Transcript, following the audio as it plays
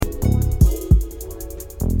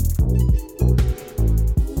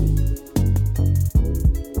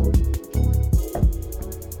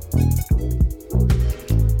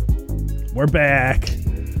back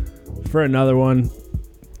for another one.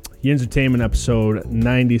 The Entertainment episode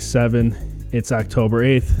 97. It's October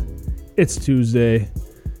 8th. It's Tuesday.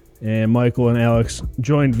 And Michael and Alex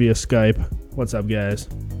joined via Skype. What's up, guys?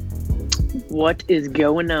 What is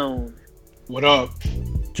going on? What up?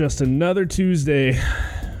 Just another Tuesday.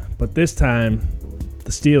 But this time,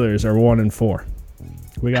 the Steelers are 1-4.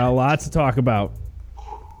 We got a lot to talk about.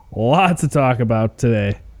 Lots to talk about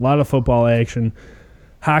today. A lot of football action.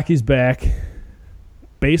 Hockey's back.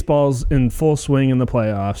 Baseball's in full swing in the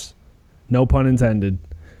playoffs. No pun intended.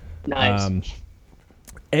 Nice.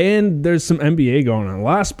 And there's some NBA going on. A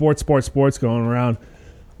lot of sports going around.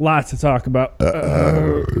 Lots to talk about.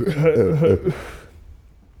 A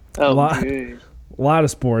lot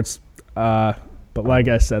of sports. But like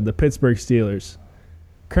I said, the Pittsburgh Steelers,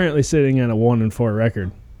 currently sitting at a 1-4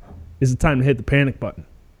 record. Is it time to hit the panic button?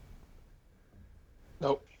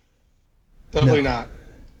 Nope. Definitely not.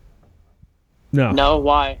 No,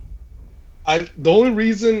 why? The only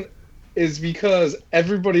reason is because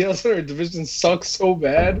everybody else in our division sucks so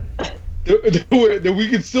bad that we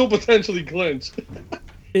could still potentially clinch.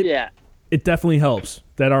 It definitely helps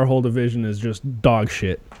that our whole division is just dog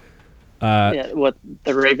shit. The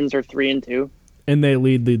Ravens are 3-2. And they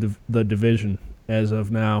lead the division as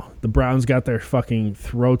of now. The Browns got their fucking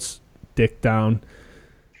throats dicked down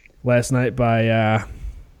last night by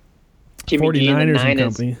 49ers and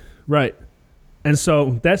company. Right. And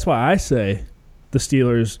so that's why I say the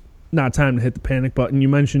Steelers, not time to hit the panic button. You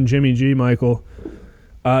mentioned Jimmy G, Michael.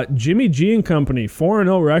 Jimmy G and company,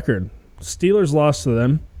 4-0 record. Steelers lost to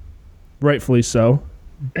them. Rightfully so.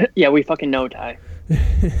 Yeah, we fucking know, Ty.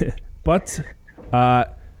 But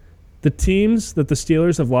the teams that the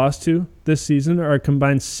Steelers have lost to this season are a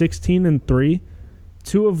combined 16-3.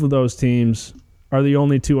 Two of those teams are the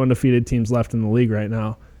only two undefeated teams left in the league right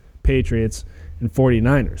now, Patriots and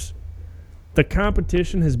 49ers. The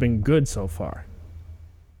competition has been good so far.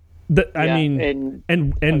 And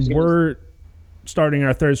we're starting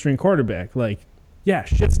our third-string quarterback. Like, yeah,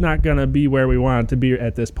 shit's not going to be where we want it to be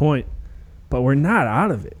at this point, but we're not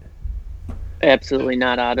out of it. Absolutely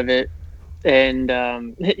not out of it. And,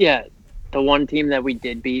 the one team that we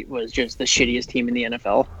did beat was just the shittiest team in the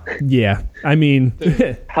NFL. Yeah, I mean...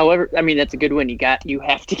 However, that's a good win. You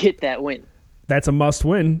have to get that win. That's a must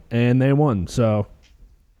win, and they won. So,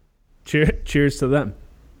 cheers to them.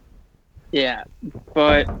 Yeah,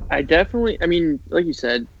 but I definitely... like you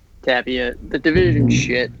said, Tapia, the division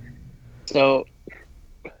shit. So,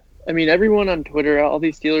 everyone on Twitter, all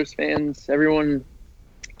these Steelers fans, everyone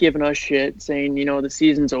giving us shit, saying, the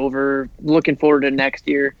season's over, looking forward to next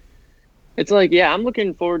year. It's like, yeah, I'm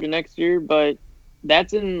looking forward to next year, but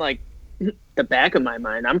that's in, the back of my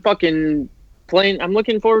mind. I'm fucking playing. I'm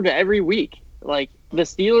looking forward to every week. Like, the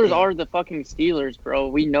Steelers are the fucking Steelers, bro.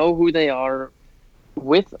 We know who they are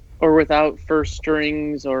with or without first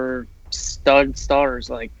strings or stud stars.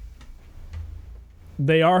 Like,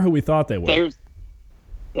 they are who we thought they were. I was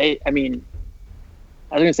going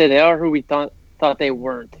to say they are who we thought they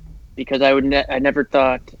weren't, because I never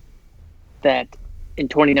thought that in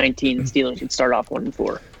 2019 the Steelers would start off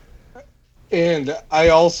 1-4. And I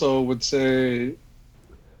also would say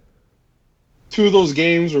two of those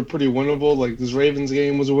games were pretty winnable. Like, this Ravens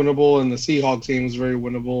game was winnable, and the Seahawks game was very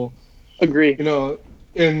winnable. Agree.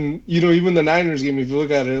 And even the Niners game, if you look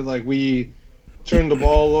at it, like, we turned the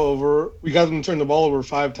ball over. We got them to turn the ball over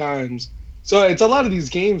 5 times. So it's a lot of these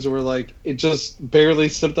games where, like, it just barely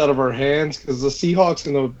slipped out of our hands, because the Seahawks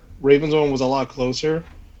and the Ravens one was a lot closer.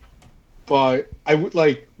 But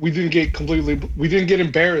we didn't get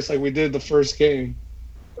embarrassed like we did the first game.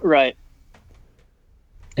 Right.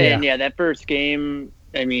 Yeah. And that first game,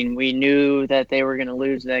 we knew that they were going to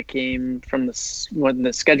lose that game from when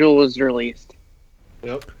the schedule was released.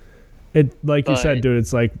 Yep. You said, dude,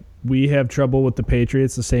 it's like we have trouble with the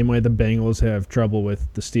Patriots the same way the Bengals have trouble with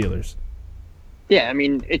the Steelers. Yeah,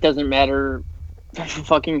 it doesn't matter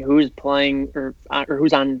fucking who's playing or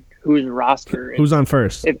who's on whose roster. Who's on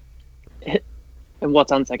first? And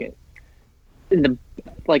what's on second. If the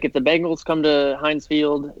Bengals come to Heinz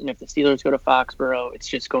Field and if the Steelers go to Foxborough, it's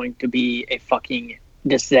just going to be a fucking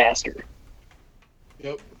disaster.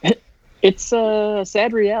 Yep. It's a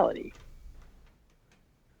sad reality.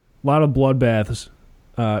 A lot of bloodbaths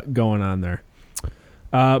going on there.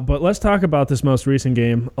 But let's talk about this most recent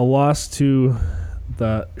game. A loss to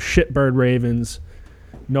the shitbird Ravens.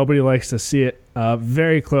 Nobody likes to see it.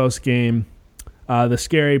 Very close game. The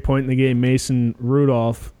scary point in the game, Mason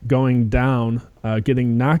Rudolph going down,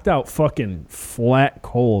 getting knocked out fucking flat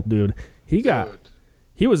cold, dude. He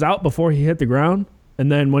was out before he hit the ground,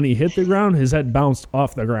 and then when he hit the ground, his head bounced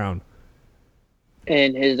off the ground.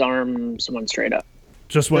 and his arms went straight up.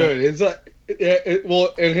 Just went. Dude, it's like,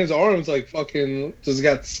 and his arms like fucking just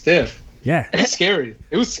got stiff. Yeah. It's scary.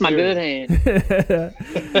 It was scary. My good hand.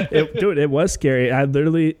 Dude, it was scary. I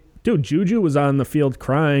literally, Juju was on the field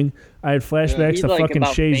crying. I had flashbacks He's to like fucking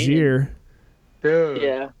about Shazier. Dude.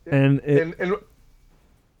 Yeah. And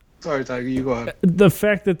sorry, Tiger, you go ahead. the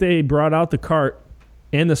fact that they brought out the cart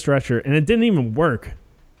and the stretcher, and it didn't even work.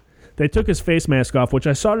 They took his face mask off, which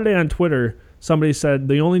I saw today on Twitter. Somebody said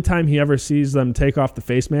the only time he ever sees them take off the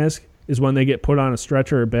face mask is when they get put on a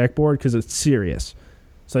stretcher or backboard because it's serious.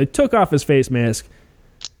 So they took off his face mask.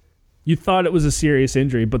 You thought it was a serious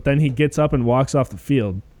injury, but then he gets up and walks off the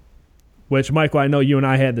field, which, Michael, I know you and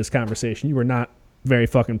I had this conversation. You were not very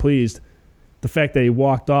fucking pleased. The fact that he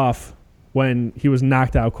walked off when he was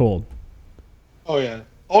knocked out cold. Oh, yeah.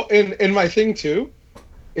 Oh, and my thing, too,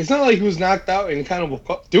 it's not like he was knocked out and kind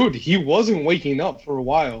of... Dude, he wasn't waking up for a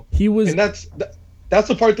while. He was... And that's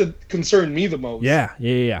the part that concerned me the most.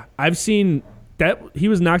 Yeah. I've seen... that he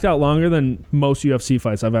was knocked out longer than most UFC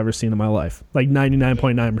fights I've ever seen in my life. Like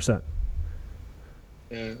 99.9%.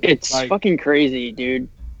 Yeah. It's like, fucking crazy, dude.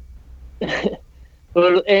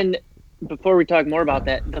 And before we talk more about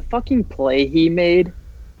that, the fucking play he made.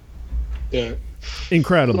 Yeah.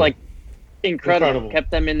 Incredible. Like, incredible.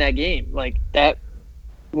 Kept them in that game. Like, that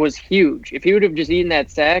was huge. If he would have just eaten that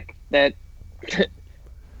sack, that,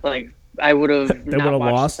 like, I would have not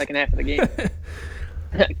watched lost the second half of the game.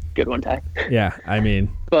 Good one, Ty. Yeah, I mean.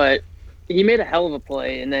 But he made a hell of a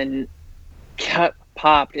play and then got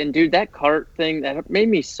popped. And, dude, that cart thing, that made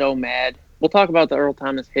me so mad. We'll talk about the Earl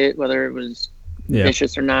Thomas hit, whether it was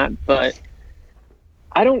vicious or not. But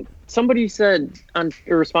somebody said,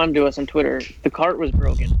 or responded to us on Twitter, the cart was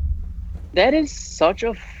broken. That is such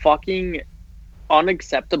a fucking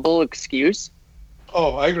unacceptable excuse.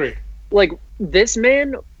 Oh, I agree. Like, this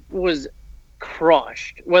man was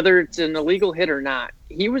crushed, whether it's an illegal hit or not.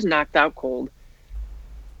 He was knocked out cold.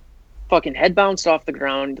 Fucking head bounced off the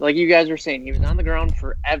ground. Like you guys were saying, he was on the ground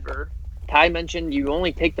forever. Ty mentioned you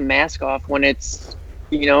only take the mask off when it's,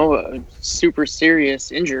 a super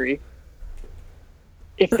serious injury.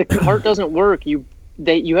 If the cart doesn't work, you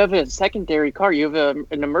have a secondary cart. You have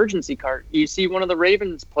an emergency cart. You see one of the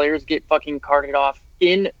Ravens players get fucking carted off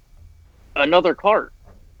in another cart.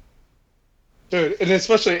 Dude, and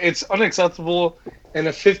especially, it's unacceptable in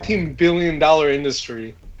a $15 billion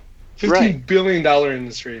industry. $15 billion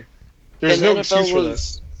industry. There's no excuse for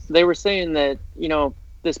this. They were saying that,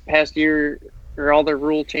 this past year, or all their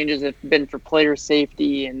rule changes have been for player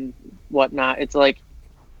safety and whatnot. It's like,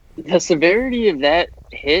 the severity of that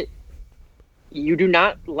hit, you do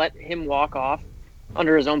not let him walk off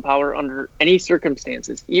under his own power under any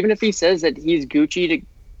circumstances. Even if he says that he's Gucci to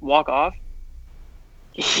walk off,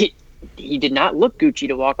 he did not look Gucci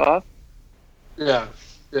to walk off. Yeah.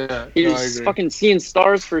 He was fucking seeing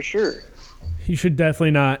stars for sure. He should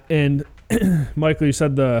definitely not. And Michael, you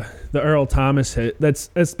said the Earl Thomas hit.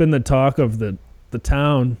 That's been the talk of the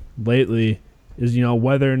town lately. Is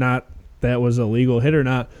whether or not that was a legal hit or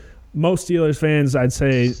not. Most Steelers fans, I'd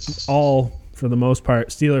say all for the most part,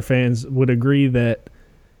 Steeler fans would agree that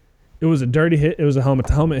it was a dirty hit. It was a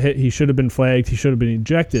helmet-to-helmet hit. He should have been flagged. He should have been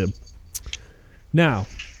ejected. Now,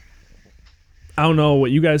 I don't know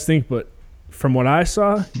what you guys think, but from what I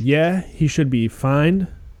saw, yeah, he should be fined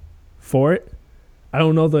for it. I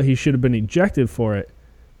don't know that he should have been ejected for it,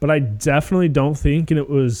 but I definitely don't think it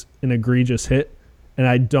was an egregious hit, and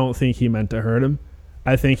I don't think he meant to hurt him.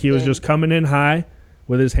 I think he was just coming in high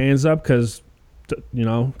with his hands up because,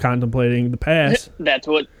 contemplating the pass. That's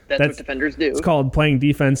what defenders do. It's called playing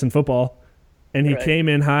defense in football. And he came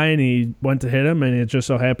in high and he went to hit him, and it just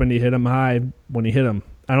so happened he hit him high when he hit him.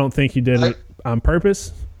 I don't think he did it on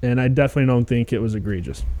purpose, and I definitely don't think it was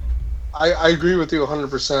egregious. I agree with you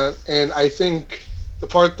 100%, and I think the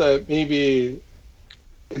part that maybe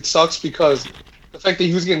it sucks because the fact that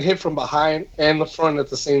he was getting hit from behind and the front at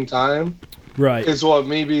the same time is what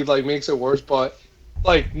maybe makes it worse. But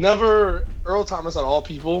never, Earl Thomas at all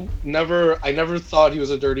people, I never thought he was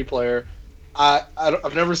a dirty player.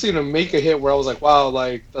 I've never seen him make a hit where I was like, wow,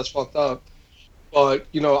 that's fucked up.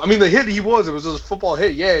 But, the hit it was just a football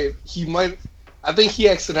hit. Yeah, I think he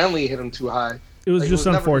accidentally hit him too high. It was just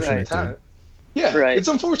unfortunate. Yeah, it's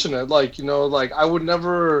unfortunate. I would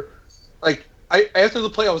never, after the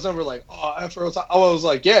play, I was never after I was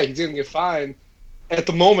like, yeah, he's going to get fined. At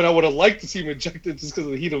the moment, I would have liked to see him ejected just because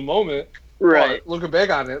of the heat of the moment. Right. But looking back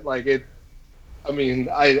on it,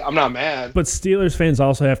 I'm not mad. But Steelers fans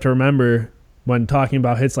also have to remember when talking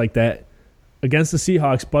about hits like that, against the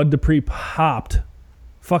Seahawks, Bud Dupree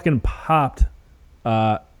fucking popped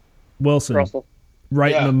Wilson Russell.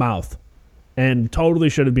 in the mouth. and totally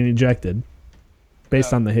should have been ejected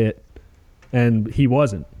based on the hit, and he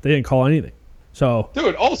wasn't. They didn't call anything. So,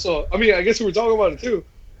 dude, also, I mean, I guess we were talking about it too.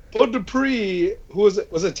 Bud Dupree, who was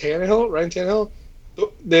it? Was it Tannehill? Ryan Tannehill?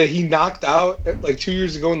 That he knocked out like 2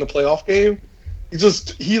 years ago in the playoff game.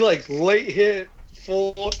 He like late hit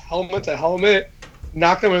full helmet to helmet,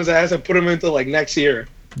 knocked him in his ass and put him into like next year.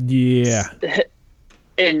 Yeah.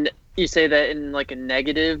 And you say that in like a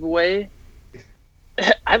negative way.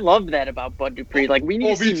 I love that about Bud Dupree. Like, we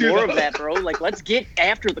need to see more of that, bro. Like, let's get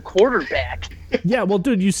after the quarterback. Yeah, well,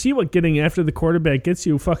 dude, you see what getting after the quarterback gets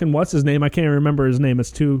you. Fucking what's his name? I can't remember his name. It's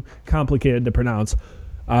too complicated to pronounce.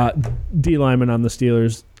 D lineman on the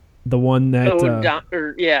Steelers, the one that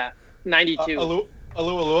 92.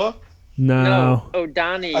 Alua? No.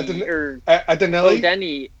 O'Donnell or Adenelli?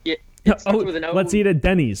 O'Denny. Yeah, with an O. Let's eat at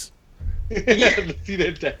Denny's. Yeah, let's eat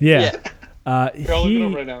at Denny's. Yeah. We're all looking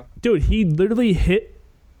up right now. Dude, he literally hit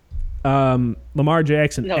Lamar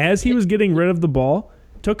Jackson as he was getting rid of the ball,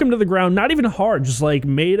 took him to the ground, not even hard, just like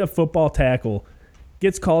made a football tackle,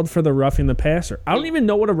 gets called for the roughing the passer. I don't even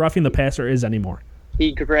know what a roughing the passer is anymore.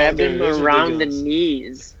 He grabbed him around the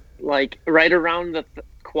knees, like right around the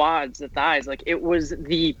quads, the thighs. Like, it was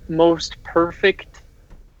the most perfect,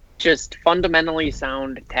 just fundamentally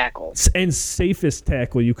sound tackle. And safest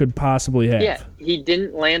tackle you could possibly have. Yeah, he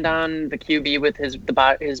didn't land on the QB with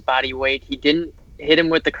his body weight. He didn't hit him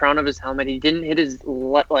with the crown of his helmet. He didn't hit his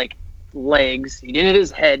legs. He didn't hit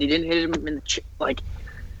his head. He didn't hit him in the like.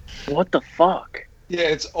 What the fuck? Yeah,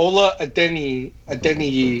 it's Ola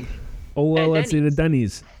Adeniyi. Ola, let's eat at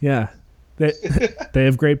Denny's. Yeah, they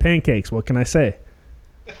have great pancakes. What can I say?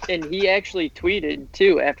 And he actually tweeted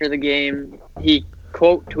too after the game. He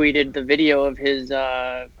quote tweeted the video of his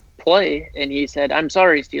play, and he said, "I'm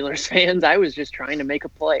sorry, Steelers fans. I was just trying to make a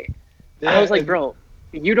play." Yeah, I was like, bro,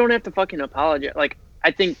 you don't have to fucking apologize. Like,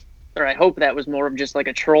 I think, or I hope that was more of just like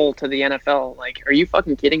a troll to the NFL. Like, are you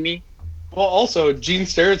fucking kidding me? Well, also, Gene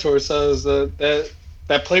Steratore says that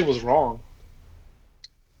play was wrong.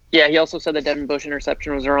 Yeah, he also said the Devin Bush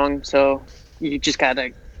interception was wrong. So you just gotta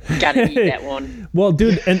eat that one. Well,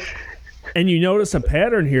 dude, and you notice a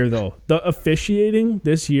pattern here, though. The officiating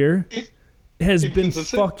this year has been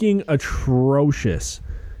fucking atrocious.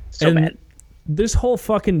 So bad. This whole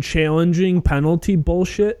fucking challenging penalty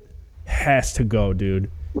bullshit has to go,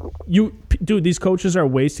 dude. Dude, these coaches are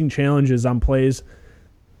wasting challenges on plays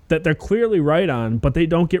that they're clearly right on, but they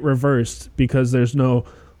don't get reversed because there's no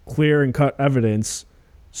clear and cut evidence.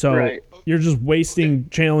 So you're just wasting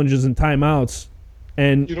challenges and timeouts.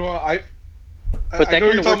 And you know what, but that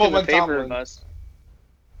kind of worked in the favor of us.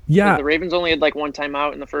 Yeah. The Ravens only had like one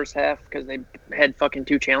timeout in the first half because they had fucking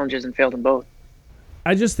 2 challenges and failed them both.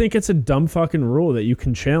 I just think it's a dumb fucking rule that you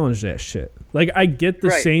can challenge that shit. Like, I get the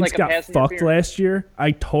Saints got fucked last year.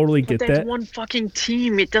 I totally get that. That's one fucking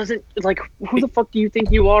team. It doesn't, like, who the fuck do you think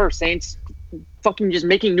you are, Saints? Fucking just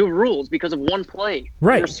making new rules because of one play.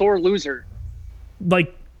 Right. You're a sore loser.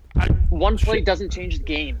 Like, one play doesn't change the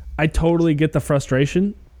game. I totally get the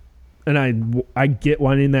frustration, and I get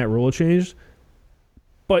wanting that rule changed.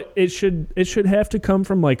 But it should have to come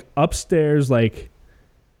from, like, upstairs, like,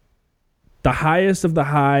 the highest of the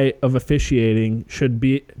high of officiating should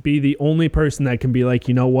be the only person that can be like,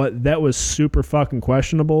 you know what, that was super fucking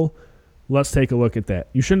questionable. Let's take a look at that.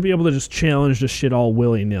 You shouldn't be able to just challenge this shit all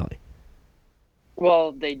willy-nilly.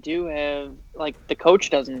 Well, they do have, like, the coach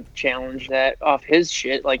doesn't challenge that off his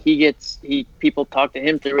shit. Like, people talk to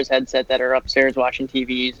him through his headset that are upstairs watching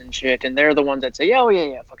TVs and shit, and they're the ones that say,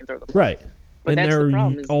 yeah, fucking throw the ball. Right. But and that's they're the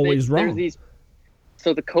problem, always wrong.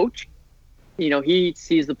 So the coach, he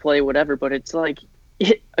sees the play, whatever, but it's like,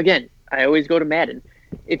 again, I always go to Madden.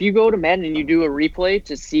 If you go to Madden and you do a replay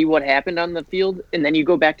to see what happened on the field, and then you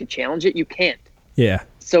go back to challenge it, you can't. Yeah.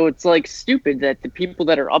 So it's like stupid that the people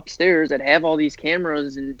that are upstairs that have all these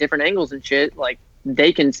cameras and different angles and shit, like,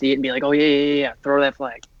 they can see it and be like, oh yeah, throw that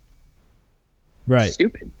flag. Right.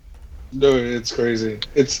 Stupid. Dude, it's crazy.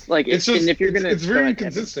 It's like it's just if you're it's very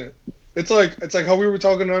inconsistent. It's like how we were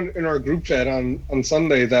talking in our group chat on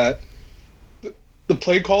Sunday that the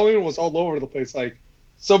play calling was all over the place. Like,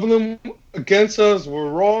 some of them against us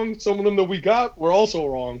were wrong. Some of them that we got were also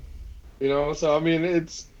wrong. So I mean,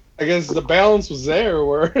 I guess the balance was there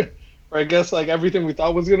where I guess like everything we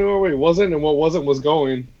thought was going to go away wasn't, and what wasn't was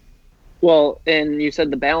going. Well, and you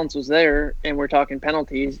said the balance was there, and we're talking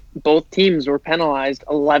penalties. Both teams were penalized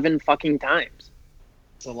 11 fucking times.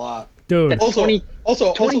 It's a lot. Dude. That's also the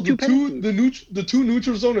two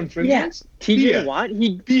neutral zone infringements. Yeah, TJ Watt,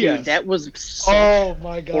 dude, that was oh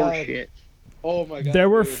my god. Horseshit. Oh my god. There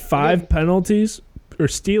were 5 penalties, or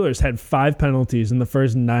Steelers had 5 penalties in the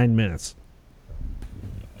first 9 minutes.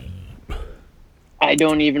 I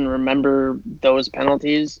don't even remember those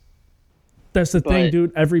penalties. That's the thing,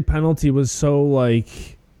 dude. Every penalty was so,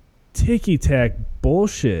 like, ticky-tack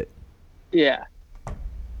bullshit. Yeah,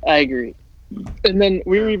 I agree. And then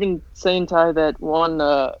we were even saying, Ty, that one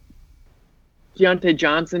Deontay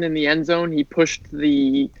Johnson in the end zone, he pushed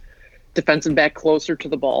the defensive back closer to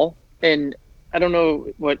the ball. And I don't know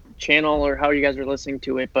what channel or how you guys are listening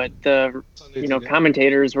to it, but the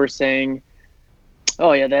commentators were saying,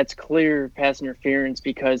 oh, yeah, that's clear pass interference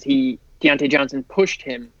because Deontay Johnson pushed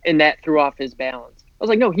him, and that threw off his balance. I was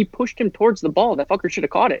like, no, he pushed him towards the ball. That fucker should have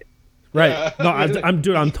caught it. Right. No,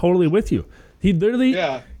 I'm totally with you. He literally,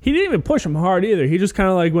 he didn't even push him hard either. He just kind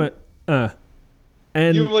of like went,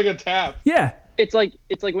 and give him like a tap. Yeah. It's like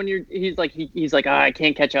when he's like, I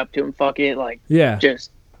can't catch up to him. Fuck it. Like, yeah.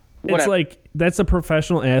 Just whatever. It's like, that's a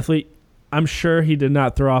professional athlete. I'm sure he did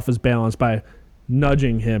not throw off his balance by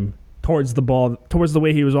nudging him towards the ball, towards the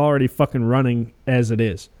way he was already fucking running as it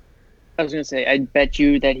is. I was going to say, I bet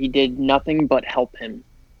you that he did nothing but help him.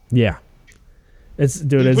 Yeah. It's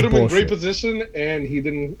put him bullshit. in great position, and he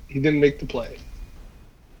didn't make the play.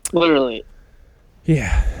 Literally.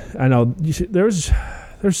 Yeah, I know. You see, there's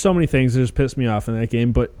so many things that just pissed me off in that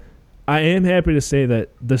game, but I am happy to say that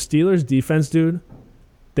the Steelers' defense, dude,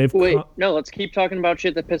 no, let's keep talking about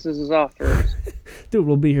shit that pisses us off first. Dude,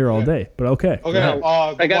 we'll be here all day, but okay. Okay,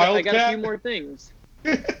 I got a few more things.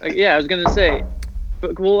 I was going to say,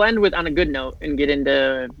 but we'll end on a good note and get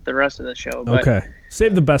into the rest of the show. But, okay.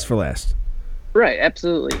 Save the best for last. Right,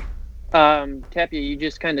 absolutely. Tapia, you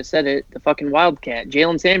just kind of said it. The fucking Wildcat,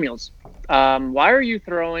 Jalen Samuels. Why are you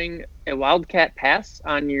throwing a Wildcat pass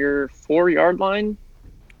on your 4-yard line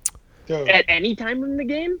at any time in the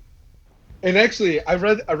game? And actually, I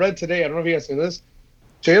read today. I don't know if you guys seen this.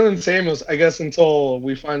 Jalen Samuels, I guess until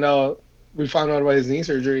we found out about his knee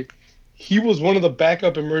surgery, he was one of the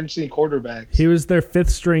backup emergency quarterbacks. He was their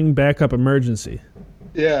 5th string backup emergency.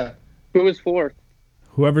 Yeah. Who was 4th?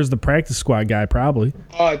 Whoever's the practice squad guy, probably.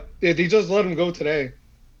 They just let him go today.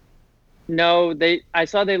 No, I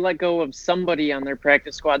saw they let go of somebody on their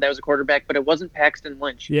practice squad that was a quarterback, but it wasn't Paxton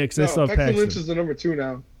Lynch. Yeah, because they still have Paxton. Lynch is the number 2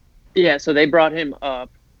 now. Yeah, so they brought him up.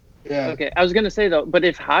 Yeah. Okay, I was going to say, though, but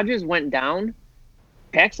if Hodges went down,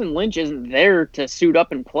 Paxton Lynch isn't there to suit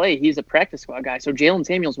up and play. He's a practice squad guy, so Jalen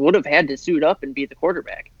Samuels would have had to suit up and be the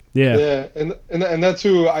quarterback. Yeah. Yeah, and that's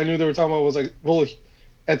who I knew they were talking about was like, well,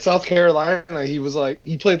 at South Carolina, he was like,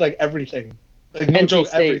 he played like everything. Like, no joke,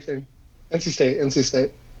 everything. NC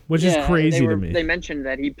State. Which is crazy to me. They mentioned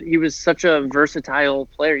that he was such a versatile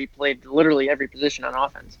player. He played literally every position on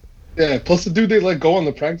offense. Yeah, plus the dude they let go on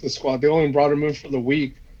the practice squad, they only brought him in for the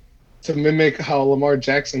week to mimic how Lamar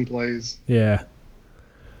Jackson plays. Yeah.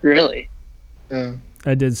 Really? Yeah.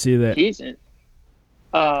 I did see that. Decent.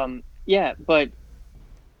 Yeah, but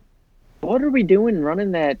what are we doing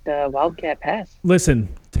running that Wildcat pass? Listen,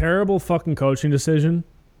 terrible fucking coaching decision.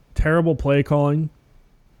 Terrible play calling.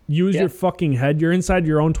 Use your fucking head. You're inside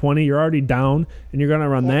your own 20. You're already down, and you're going to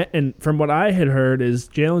run that. And from what I had heard is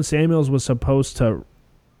Jalen Samuels was supposed to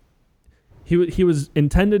he was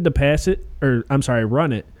intended to pass it, or I'm sorry,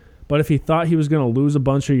 run it. But if he thought he was going to lose a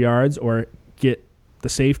bunch of yards or get the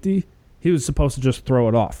safety, he was supposed to just throw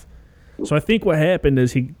it off. So I think what happened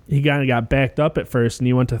is he kind of got backed up at first, and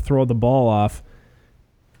he went to throw the ball off,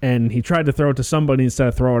 and he tried to throw it to somebody instead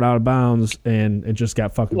of throw it out of bounds, and it just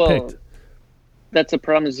got fucking picked. That's the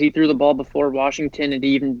problem is he threw the ball before Washington had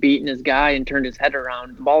even beaten his guy and turned his head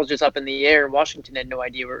around. The ball was just up in the air. Washington had no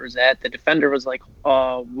idea where it was at. The defender was like,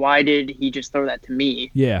 why did he just throw that to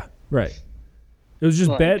me? Yeah, right. It was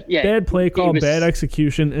just bad play call, bad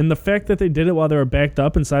execution, and the fact that they did it while they were backed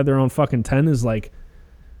up inside their own fucking 10 is like,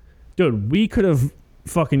 dude, we could have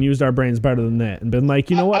fucking used our brains better than that and been like,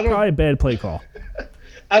 you know what, probably a bad play call.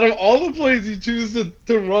 Out of all the plays you choose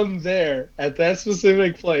to run there at that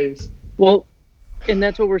specific place. Well, and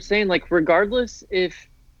that's what we're saying. Like, regardless if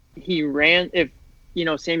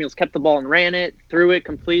Samuels kept the ball and ran it, threw it,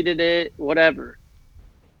 completed it, whatever.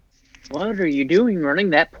 What are you doing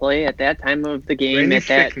running that play at that time of the game?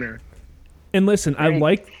 And listen, I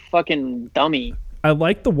like fucking dummy. I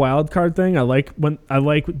like the wild card thing. I like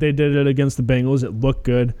they did it against the Bengals. It looked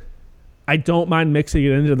good. I don't mind mixing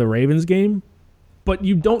it into the Ravens game. But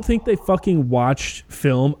you don't think they fucking watched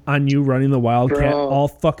film on you running the Wildcat all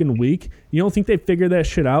fucking week? You don't think they figured that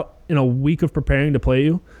shit out in a week of preparing to play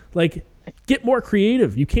you? Like, get more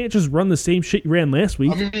creative. You can't just run the same shit you ran last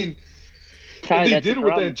week. I mean, they did it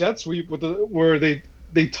with that jet sweep where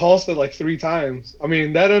they tossed it like 3 times. I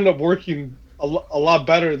mean, that ended up working a lot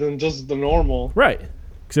better than just the normal. Right.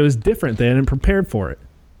 Because it was different. They hadn't prepared for it.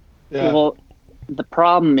 Yeah. Well, the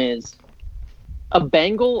problem is, a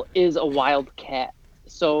Bengal is a Wildcat.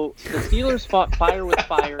 So the Steelers fought fire with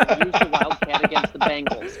fire and used the Wildcat against the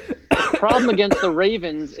Bengals. The problem against the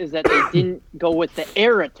Ravens is that they didn't go with the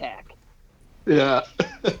air attack. Yeah.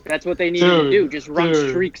 That's what they needed to do. Just run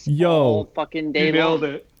streaks all fucking day You nailed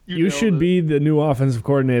long. it. You should be the new offensive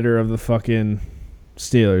coordinator of the fucking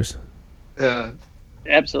Steelers. Yeah.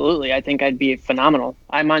 Absolutely. I think I'd be phenomenal.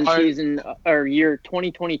 I'm on All right. season or year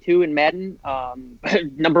 2022 in Madden.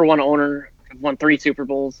 Number one owner. I've won 3 Super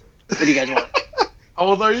Bowls. What do you guys want? How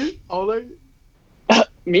old are you?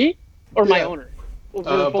 Me or my Yeah. owner? Well,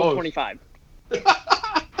 we're both Both. 25.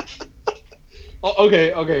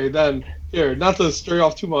 Okay. Then here, not to stray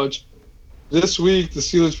off too much. This week the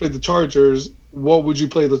Steelers played the Chargers. What would you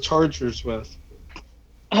play the Chargers with?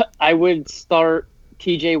 I would start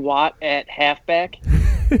TJ Watt at halfback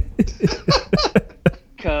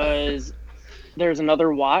because there's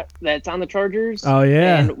another Watt that's on the Chargers. Oh,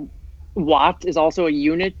 yeah. And Watt is also a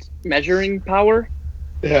unit measuring power.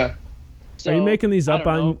 Yeah. So, Are you making these I up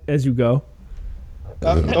don't on know. as you go?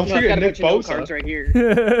 Don't No, I've forget got a Nick bunch of note cards Bosa. right here.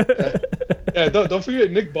 Yeah, don't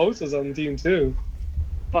forget Nick Bosa's on the team too.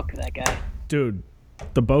 Fuck that guy. Dude,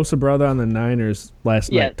 the Bosa brother on the Niners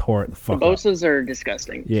last Yeah, night tore it the The fuck up. Bosas are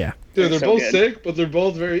disgusting. Yeah. Dude, they're So both good. sick, but they're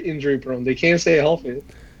both very injury prone. They can't stay healthy.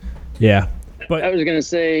 Yeah. I But was gonna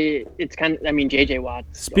say it's kind of. I mean, JJ Watt.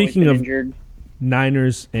 Speaking of- injured,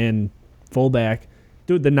 Niners and fullback.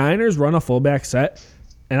 Dude, the Niners run a fullback set,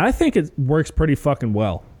 and I think it works pretty fucking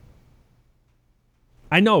well.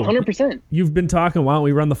 I know 100%. you've been talking, why don't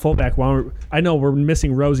we run the fullback? I know we're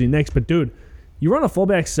missing Rosie Nix, but dude, you run a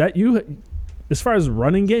fullback set, as far as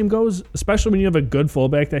running game goes, especially when you have a good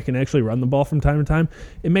fullback that can actually run the ball from time to time,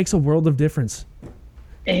 it makes a world of difference.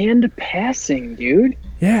 And passing, dude.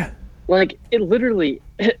 Yeah. Like it literally.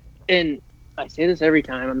 And I say this every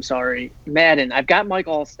time. I'm sorry, Madden. I've got Mike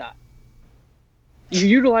Allstott. You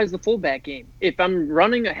utilize the fullback game. If I'm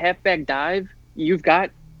running a halfback dive, you've got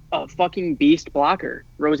a fucking beast blocker,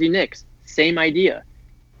 Rosie Nix. Same idea.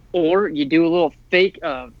 Or you do a little fake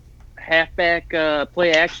halfback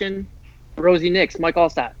play action, Rosie Nix, Mike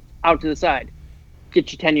Allstott, out to the side,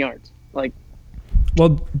 get you 10 yards. Like,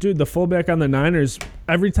 Well, dude, the fullback on the Niners,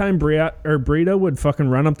 every time Breida would fucking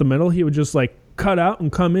run up the middle, he would just like cut out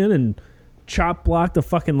and come in and chop block the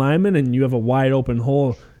fucking lineman, and you have a wide open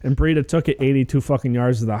hole. And Breida took it 82 fucking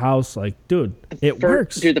yards to the house. Like, dude, it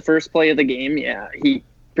works. Dude, the first play of the game, yeah,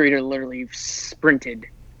 Breeder literally sprinted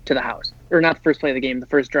to the house. Or not the first play of the game, the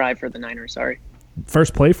first drive for the Niners, sorry.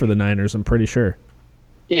 First play for the Niners, I'm pretty sure.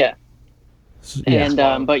 Yeah. Yeah. And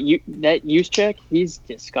but that Juszczyk, he's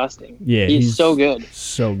disgusting. Yeah, he's so good.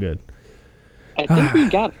 So good. I think he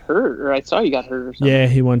got hurt, or I saw he got hurt or something. Yeah,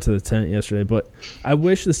 he went to the tent yesterday, but I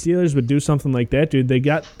wish the Steelers would do something like that, dude.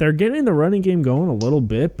 They're getting the running game going a little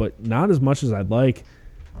bit, but not as much as I'd like.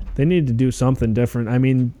 They need to do something different. I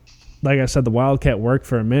mean, like I said, the Wildcat worked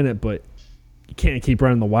for a minute, but you can't keep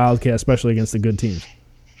running the Wildcat, especially against the good teams.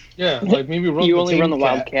 Yeah, like maybe run You the only team run the cat.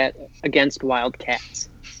 Wildcat against Wildcats,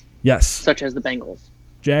 Yes. such as the Bengals.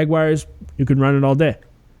 Jaguars, you can run it all day.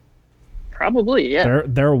 Probably, yeah.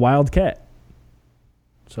 They're a Wildcat.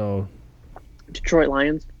 So Detroit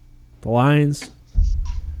Lions. the Lions,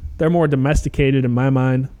 they're more domesticated in my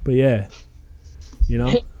mind, but yeah. You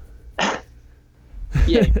know?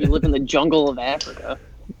 Yeah, you live in the jungle of Africa.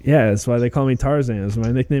 Yeah, that's why they call me Tarzan. It's my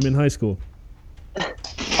nickname in high school.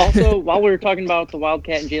 Also, while we were talking about the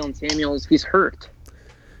Wildcat and Jalen Samuels, he's hurt.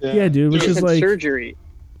 Yeah, dude, He which just is had like surgery.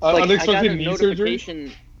 Like, I got unexpected a knee surgery.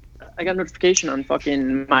 notification. I got a notification on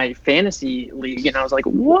fucking my fantasy league, and I was like,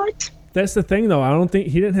 "What?" that's the thing though. I don't think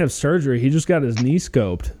he didn't have surgery. He just got his knee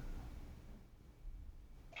scoped.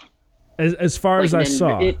 As far as I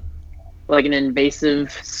saw. Like an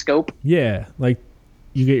invasive scope. Yeah, like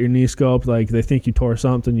you get your knee scoped, like they think you tore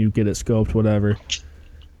something, you get it scoped, whatever.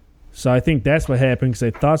 So I think that's what happened because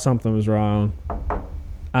they thought something was wrong.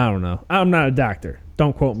 I don't know. I'm not a doctor.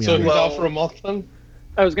 Don't quote me So on he's that. out for a month then?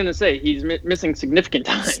 I was gonna say he's missing significant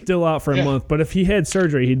time. Still out for a Yeah. month, but if he had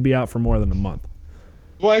surgery, he'd be out for more than a month.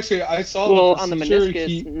 Well, actually, I saw Well, the on the procedure,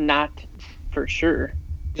 meniscus, not for sure.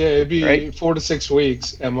 yeah, it'd be Right? 4 to 6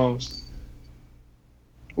 weeks at most.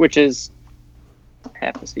 Which is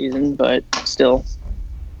half the season, but still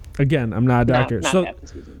Again, I'm not a doctor. not so half the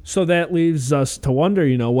season. so that leaves us to wonder,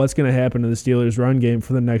 what's going to happen to the Steelers' run game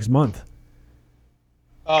for the next month.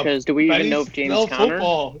 Because do we even Benny know if James Snell Conner?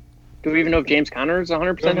 football. Do we even know if James Conner is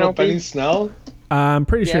 100% Remember healthy? Benny Snell? I'm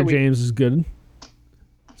pretty Yeah, sure we- James is good,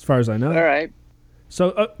 as far as I know. All right.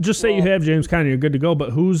 So just say you Well- have James Conner, you're good to go.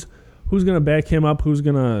 But who's going to back him up? Who's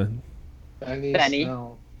going to Benny.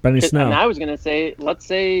 Snell. Benny And Snell? I was gonna say,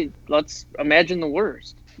 let's imagine the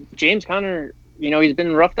worst. James Conner, he's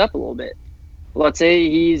been roughed up a little bit. let's say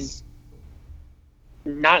he's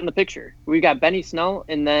not in the picture. We got Benny Snell,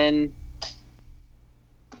 and then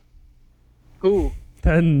who?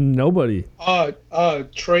 And nobody.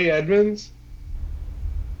 Trey Edmonds.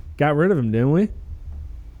 Got rid of him, didn't we?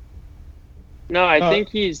 No, I think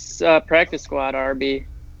he's practice squad RB.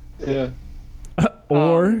 Yeah.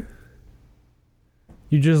 Or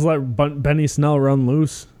you just let Benny Snell run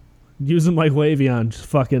loose. Use him like Le'Veon. Just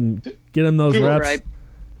fucking get him those reps. Right.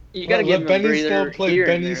 You got to give him Benny a breather. Snell play here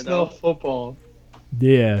Benny and there, Snell though. football.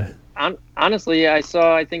 Yeah. Honestly, I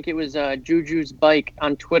think it was Juju's bike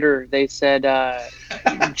on Twitter. They said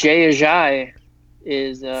Jay Ajayi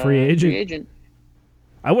is free agent.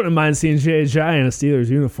 I wouldn't mind seeing Jay Ajayi in a Steelers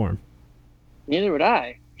uniform. Neither would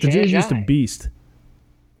I. Jay's just a beast.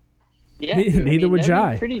 Yeah, neither would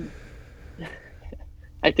Jai.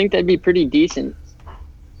 I think that'd be pretty decent.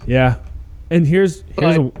 Yeah, and here's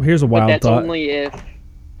a wild but that's thought. Only if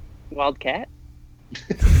Wildcat.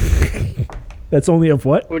 That's only if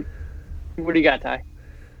what? What do you got, Ty?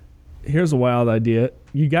 Here's a wild idea.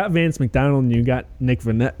 You got Vance McDonald and you got Nick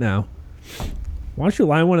Vannett now. Why don't you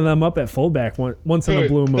line one of them up at fullback once in a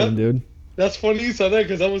blue moon, dude? That's funny you said that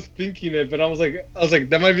because I was thinking it, but I was like,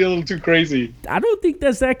 that might be a little too crazy. I don't think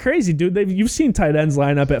that's that crazy, dude. You've seen tight ends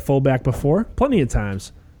line up at fullback before, plenty of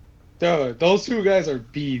times. Dude, those two guys are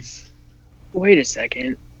beasts. Wait a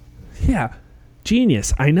second. Yeah,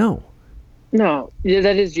 genius. I know. No, yeah,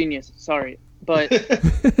 that is genius. Sorry, but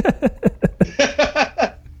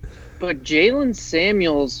Jalen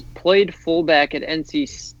Samuels played fullback at NC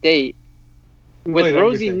State. With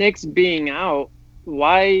Rosie Nix being out,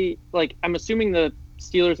 why? Like, I'm assuming the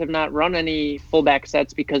Steelers have not run any fullback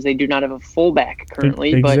sets because they do not have a fullback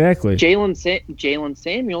currently. Exactly. But Jalen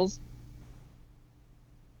Samuels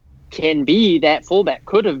can be that fullback.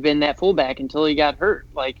 Could have been that fullback until he got hurt.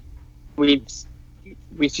 Like we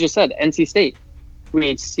just said, NC State.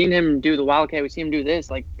 We've seen him do the Wildcat. We've seen him do this.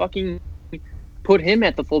 Like, fucking put him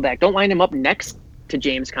at the fullback. Don't line him up next to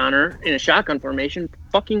James Conner in a shotgun formation.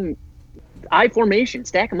 Fucking I formation.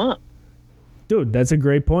 Stack him up. Dude, that's a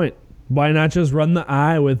great point. Why not just run the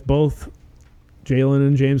I with both Jalen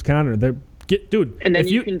and James Conner? And then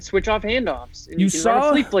you can switch off handoffs. And you can run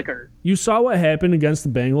a flea flicker. You saw what happened against the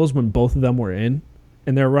Bengals when both of them were in,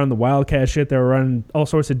 and they were running the Wildcat shit. They were running all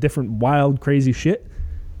sorts of different wild, crazy shit.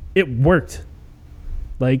 It worked.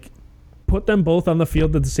 Like, put them both on the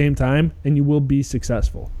field at the same time, and you will be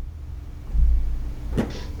successful.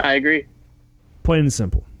 I agree. Plain and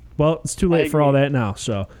simple. Well, it's too late for all that now,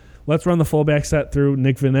 so let's run the fullback set through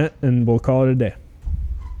Nick Vannett, and we'll call it a day.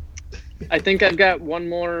 I think I've got one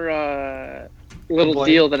more little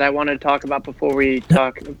deal that I wanted to talk about before we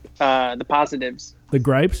talk the positives. The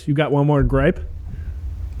gripes? You got one more gripe?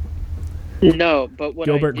 No, but what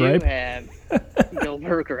Gilbert I do Gripe? have...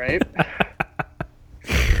 Gilbert Gripe.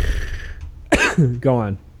 Go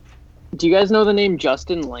on. Do you guys know the name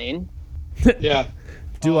Justin Lane? Yeah.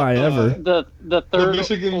 Do I ever? The third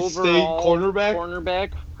Michigan overall State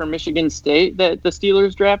cornerback for Michigan State that the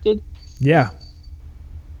Steelers drafted? Yeah.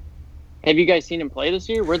 Have you guys seen him play this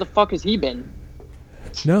year? Where the fuck has he been?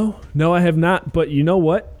 No, I have not. But you know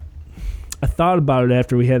what? I thought about it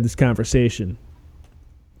after we had this conversation.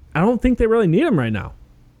 I don't think they really need him right now.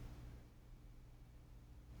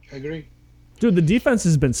 I agree. Dude, the defense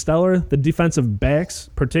has been stellar. The defensive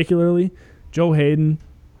backs, particularly. Joe Hayden.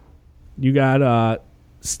 You got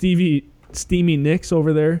Steamy Nicks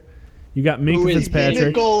over there. You got Minkah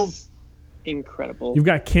Fitzpatrick. Incredible. You've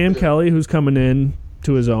got Cam Kelly, who's coming in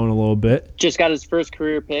to his own a little bit. Just got his first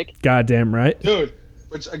career pick. Goddamn right. Dude,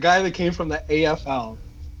 a guy that came from the AFL.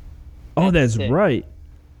 Oh, that's sick. Right.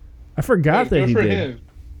 I forgot that he did. Him.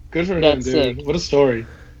 Good for him, That's dude. sick. What a story.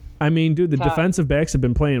 I mean, dude, the defensive backs have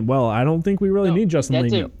been playing well. I don't think we really need Justin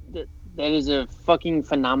Lane. That is a fucking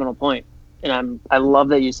phenomenal point, and I love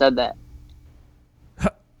that you said that.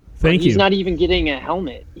 Thank you. He's not even getting a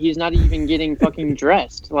helmet. He's not even getting fucking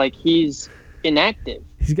dressed. Like, he's inactive.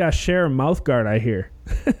 He's got to share a mouth guard, I hear.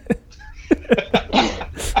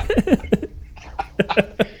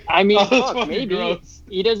 I mean, that's fuck, maybe gross.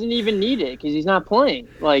 he doesn't even need it because he's not playing.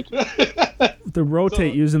 Like, To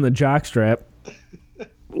rotate using the jock strap.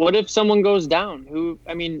 what if someone goes down?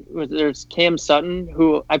 There's Cam Sutton,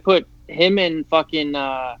 who I put him in fucking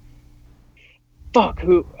I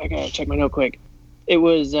gotta check my note quick. It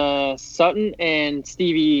was Sutton and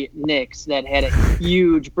Stevie Nicks that had a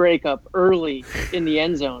huge breakup early in the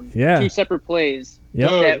end zone. Yeah. 2 separate plays.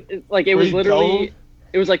 Yep. It was literally,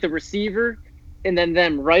 it was like the receiver and then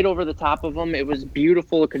them right over the top of them. It was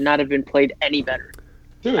beautiful. It could not have been played any better.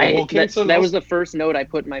 Dude, That was the first note I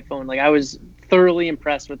put in my phone. Like, I was thoroughly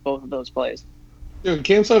impressed with both of those plays. Dude,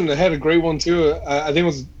 Cam Sutton had a great one too. I think it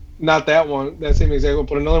was not that one, that same exact one,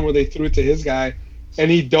 but another one where they threw it to his guy,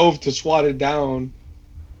 and he dove to swat it down.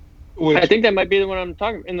 I think that might be the one I'm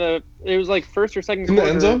talking. It was like first or second quarter.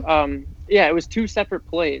 In the end zone? Yeah, it was two separate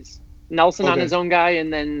plays. Nelson on his own guy,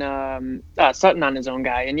 and then Sutton on his own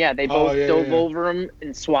guy, and yeah, they both dove over him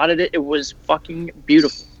and swatted it. It was fucking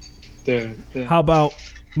beautiful. Yeah. How about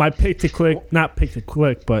my pick to click? Not pick to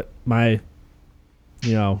click, but my,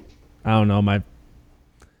 I don't know, my.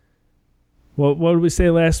 What did we say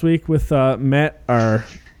last week with Matt? Our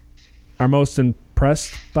most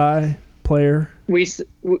impressed by player. We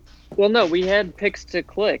had picks to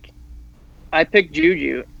click. I picked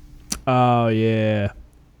Juju. Oh yeah.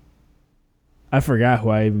 I forgot who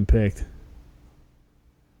I even picked.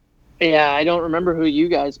 Yeah, I don't remember who you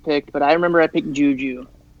guys picked, but I remember I picked Juju.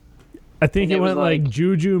 I think it went like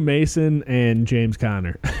Juju, Mason, and James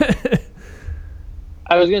Conner.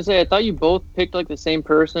 I was gonna say I thought you both picked like the same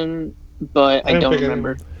person, but I don't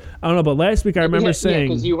remember. I don't know, but last week I remember saying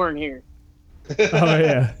because you weren't here. Oh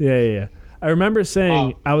yeah. I remember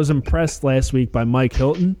saying I was impressed last week by Mike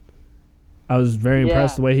Hilton. I was very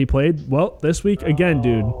impressed the way he played. Well, this week again,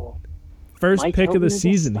 dude. First Mike pick Hilton of the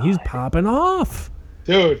season. He's popping off.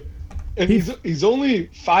 Dude, and he's only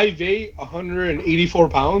 5'8", 184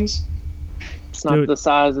 pounds. It's not the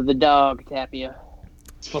size of the dog, Tapia.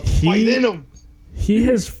 It's about the fight in him. He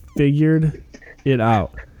has figured it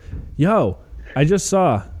out. Yo, I just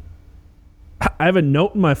saw. I have a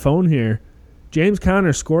note in my phone here. James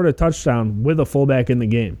Conner scored a touchdown with a fullback in the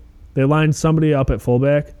game. They lined somebody up at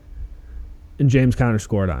fullback, and James Conner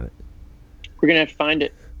scored on it. We're going to have to find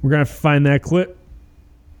it. We're going to have to find that clip.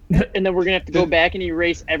 And then we're going to have to go back and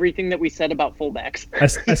erase everything that we said about fullbacks.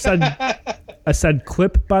 I said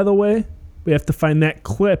clip, by the way. We have to find that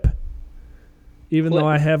clip, even though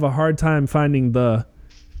I have a hard time finding the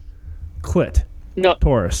clit. No.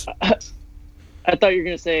 Taurus. I thought you were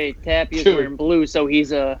going to say Tappy is wearing blue, so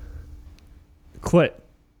he's a... Clit.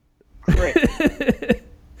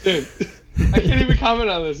 Dude, I can't even comment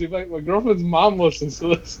on this. My girlfriend's mom listens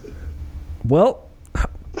to this. Well,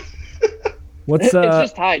 what's It's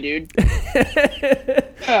just hi, dude.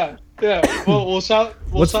 Yeah. Well, we'll shout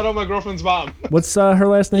out my girlfriend's mom. What's her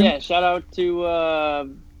last name? Yeah, shout out to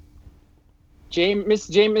Mrs.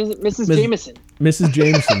 Jameson. Mrs.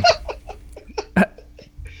 Jameson.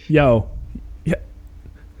 Yo, yeah,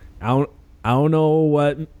 I don't know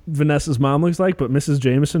what Vanessa's mom looks like, but Mrs.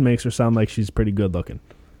 Jameson makes her sound like she's pretty good looking.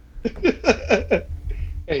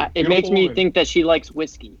 It makes me think that she likes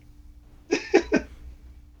whiskey.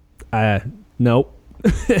 Nope.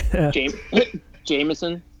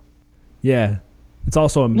 Jameson. Yeah, it's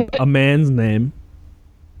also a man's name.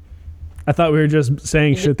 I thought we were just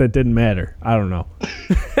saying shit that didn't matter. I don't know.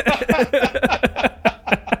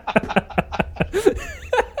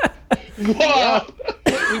 Wow.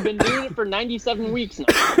 Yeah, we've been doing it for 97 weeks now.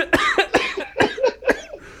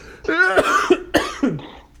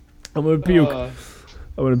 I'm gonna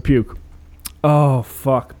puke. Oh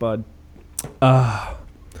fuck, bud.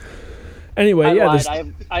 Anyway,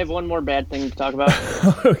 I have one more bad thing to talk about.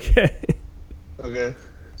 Okay.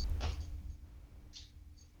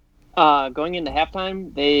 Going into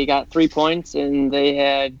halftime, they got 3 points and they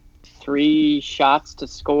had 3 shots to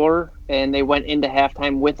score, and they went into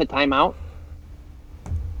halftime with a timeout.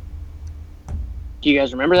 Do you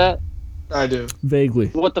guys remember that? I do. Vaguely.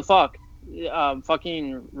 What the fuck?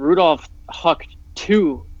 Fucking Rudolph hucked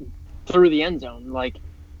 2 through the end zone. Like,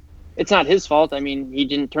 it's not his fault. I mean, he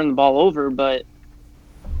didn't turn the ball over, but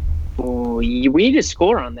we need to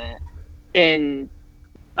score on that. And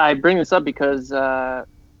I bring this up because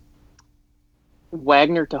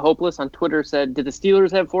Wagner to Hopeless on Twitter said, did the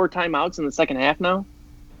Steelers have 4 timeouts in the second half now?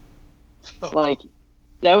 Like,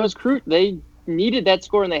 that was crucial. They needed that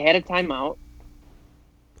score and they had a timeout.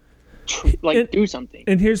 Do something.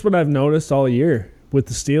 And here's what I've noticed all year with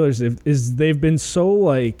the Steelers is they've been so,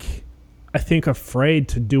 like, I think afraid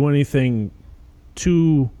to do anything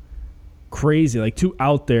too crazy, like too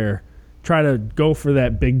out there. Try to go for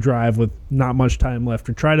that big drive with not much time left,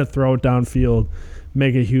 or try to throw it downfield,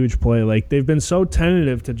 make a huge play. Like, they've been so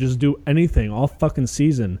tentative to just do anything all fucking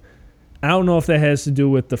season. I don't know if that has to do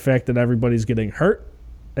with the fact that everybody's getting hurt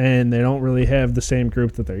and they don't really have the same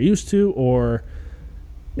group that they're used to, or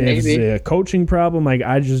if it's a coaching problem. Like,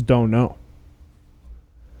 I just don't know.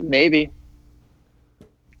 Maybe.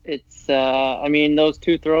 It's, I mean, those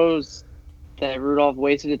 2 throws that Rudolph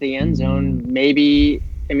wasted at the end zone, maybe,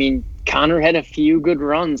 I mean, Connor had a few good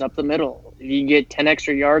runs up the middle. If you get 10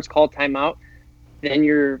 extra yards, call timeout, then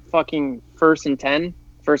you're fucking 1st and 10,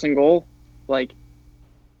 1st and goal. Like,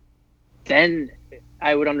 then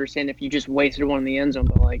I would understand if you just wasted one in the end zone,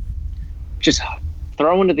 but like just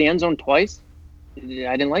throw into the end zone twice. I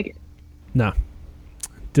didn't like it. No,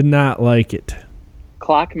 did not like it.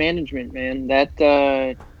 Clock management, man.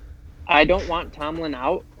 That I don't want Tomlin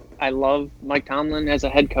out. I love Mike Tomlin as a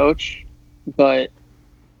head coach, but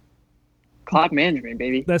clock management,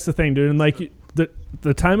 baby. That's the thing, dude. And like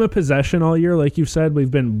the time of possession all year, like you've said, we've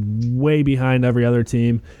been way behind every other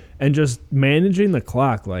team, and just managing the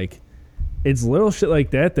clock, like it's little shit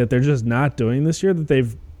like that they're just not doing this year that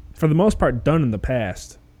they've, for the most part, done in the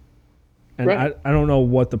past. And right. I don't know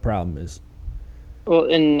what the problem is.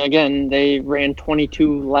 Well, and again, they ran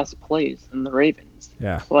 22 less plays than the Ravens.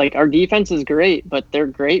 Yeah. Like, our defense is great, but they're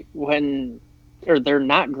great they're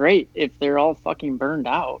not great if they're all fucking burned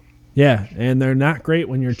out. Yeah, and they're not great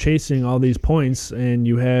when you're chasing all these points and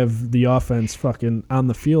you have the offense fucking on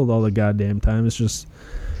the field all the goddamn time. It's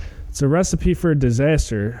a recipe for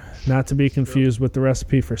disaster, not to be confused with the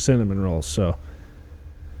recipe for cinnamon rolls. So,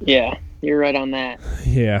 yeah, you're right on that.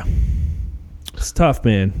 Yeah. It's tough,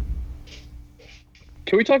 man.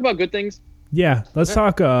 Can we talk about good things? Yeah, let's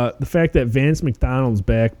talk the fact that Vance McDonald's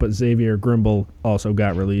back, but Xavier Grimble also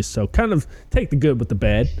got released. So kind of take the good with the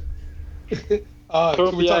bad. Can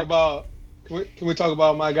we talk about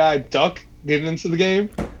my guy Duck getting into the game?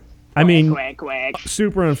 I mean, quack.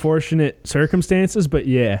 Super unfortunate circumstances, but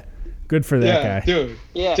yeah, good for that guy. Dude.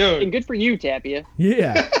 Yeah, dude. And good for you, Tapia.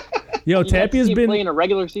 Yeah. Yo, Tapia's been playing a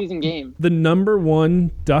regular season game. The number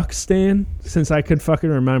one Duck stan since I could fucking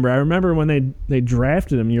remember. I remember when they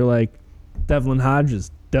drafted him, you're like, Devlin Hodges,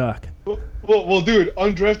 Duck. Well, dude,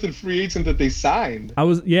 undrafted free agent that they signed. I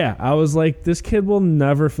was like, this kid will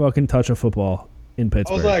never fucking touch a football in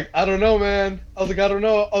Pittsburgh. I was like, I don't know, man. I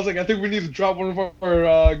think we need to drop one of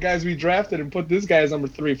our guys we drafted and put this guy as number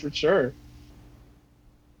 3 for sure.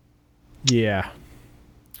 Yeah.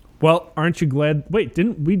 Well, aren't you glad? Wait,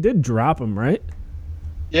 we did drop him, right?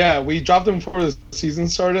 Yeah, we dropped him before the season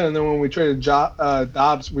started, and then when we traded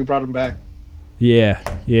Dobbs, we brought him back. Yeah.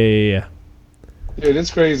 Dude,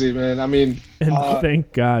 it's crazy, man. I mean, and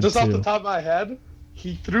thank God. Just off the top of my head,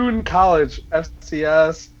 he threw in college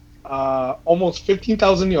FCS almost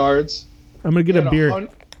 15,000 yards. I'm gonna get a beer.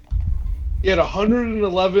 He had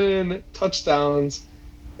 111 touchdowns,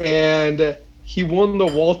 and he won the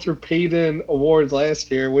Walter Payton Award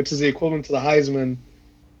last year, which is the equivalent to the Heisman.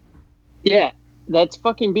 Yeah, that's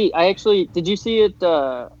fucking beat. Did you see it?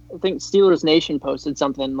 I think Steelers Nation posted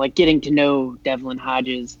something like getting to know Devlin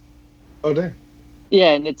Hodges. Oh, dang.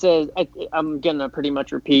 Yeah, and it says, I'm going to pretty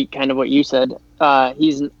much repeat kind of what you said.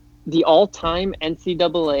 He's the all-time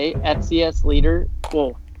NCAA FCS leader.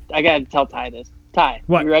 Well, I got to tell Ty this. Ty,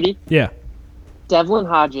 what? You ready? Yeah. Devlin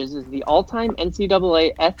Hodges is the all-time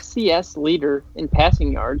NCAA FCS leader in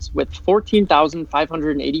passing yards with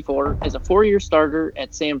 14,584 as a 4-year starter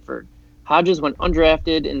at Samford. Hodges went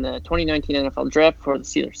undrafted in the 2019 NFL Draft before the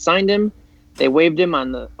Steelers signed him. They waived him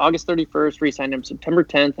on the August 31st, re-signed him September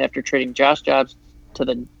 10th after trading Josh Jacobs to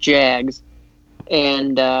the Jags.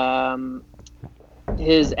 And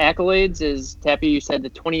his accolades is, Tappy, you said the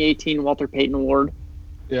 2018 Walter Payton Award.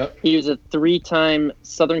 Yeah. He was a 3-time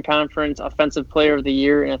Southern Conference Offensive Player of the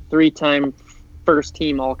Year and a 3-time First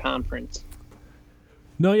Team All-Conference.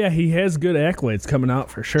 No, yeah, he has good accolades coming out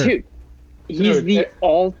for sure. Dude, he's the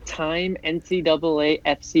all-time NCAA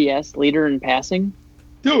FCS leader in passing.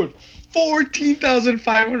 Dude,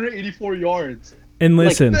 14,584 yards. And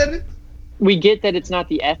listen, we get that it's not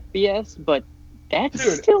the FBS, but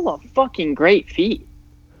that's still a fucking great feat.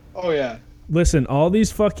 Oh, yeah. Listen, all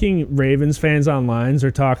these fucking Ravens fans online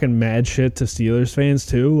are talking mad shit to Steelers fans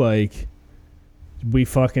too, like we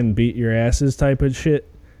fucking beat your asses type of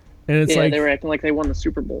shit. And it's like they were acting like they won the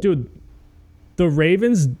Super Bowl. Dude, the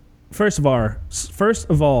Ravens, first of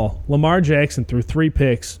all, Lamar Jackson threw 3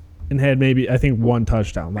 picks and had maybe, I think, 1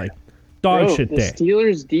 touchdown. Like dog shit day. The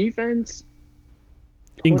Steelers defense,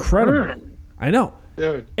 incredible. I know.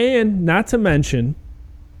 Dude. And not to mention,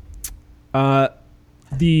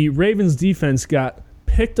 the Ravens defense got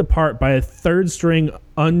picked apart by a 3rd-string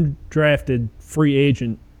undrafted free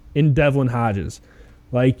agent in Devlin Hodges.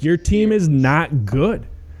 Like, your team is not good.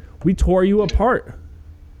 We tore you apart.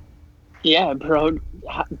 Yeah, bro.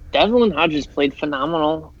 Devlin Hodges played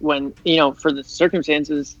phenomenal when, for the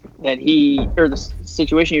circumstances that the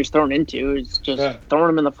situation he was thrown into is just throwing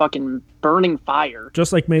him in the fucking burning fire.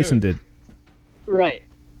 Just like Mason did. Right.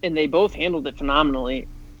 And they both handled it phenomenally.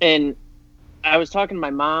 And I was talking to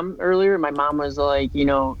my mom earlier. My mom was like,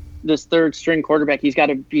 this 3rd-string quarterback, he's got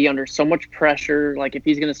to be under so much pressure, like if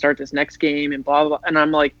he's going to start this next game and blah, blah, blah. And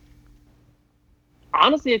I'm like,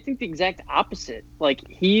 honestly, I think the exact opposite. Like,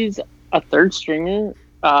 he's a 3rd stringer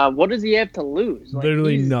What does he have to lose? Like,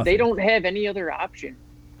 Literally nothing. They don't have any other option.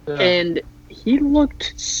 Yeah. And he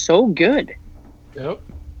looked so good Yep.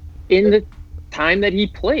 in the time that he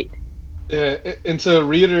played. Yeah, and to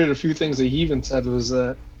reiterate a few things that he even said was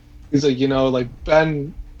that he's like, like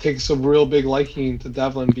Ben takes a real big liking to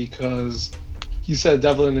Devlin because he said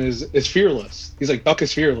Devlin is fearless. He's like, Buck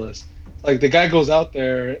is fearless. Like, the guy goes out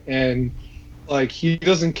there and, like, he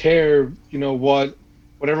doesn't care, what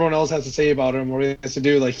everyone else has to say about him or what he has to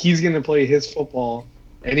do. Like, he's going to play his football,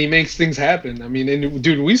 and he makes things happen. I mean, and,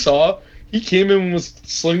 dude, we saw he came in and was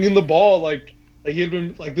slinging the ball like he had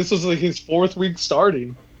been, like, this was, like, his 4th week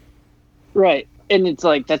starting. Right. And it's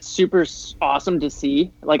like, that's super awesome to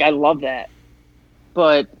see. Like, I love that.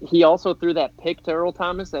 But he also threw that pick to Earl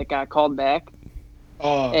Thomas that got called back.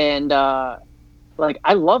 And, like,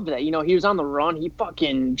 I loved that. He was on the run. He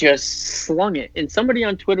fucking just slung it. And somebody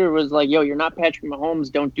on Twitter was like, yo, you're not Patrick Mahomes.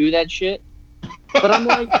 Don't do that shit. But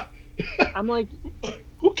I'm like,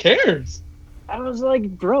 who cares? I was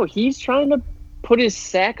like, bro, he's trying to put his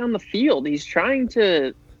sack on the field. He's trying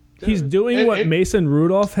to. He's doing what Mason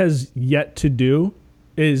Rudolph has yet to do,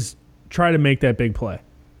 is try to make that big play.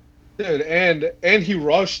 Dude, and he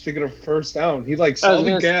rushed to get a first down. He saw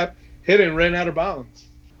the gap, hit it, and ran out of bounds.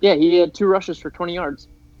 Yeah, he had 2 rushes for 20 yards.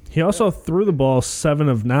 He also threw the ball 7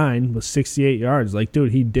 of 9 with 68 yards. Like,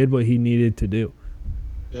 dude, he did what he needed to do.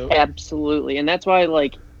 Yep. Absolutely, and that's why,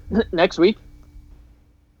 like, next week,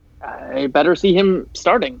 I better see him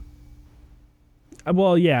starting.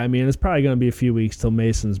 Well, yeah, I mean, it's probably going to be a few weeks till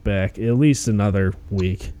Mason's back. At least another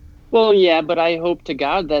week. Well, yeah, but I hope to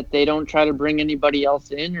God that they don't try to bring anybody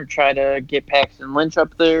else in or try to get Paxton Lynch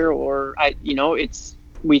up there. Or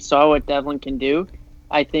we saw what Devlin can do.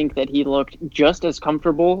 I think that he looked just as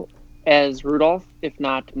comfortable as Rudolph, if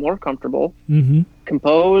not more comfortable. Mm-hmm.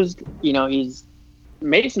 Composed.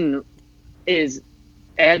 Mason is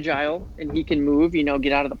agile and he can move.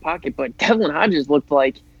 Get out of the pocket. But Devlin Hodges looked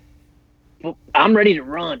like, I'm ready to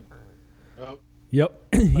run. Yep.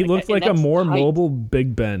 He looked like a more mobile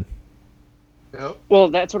Big Ben. Yep. Well,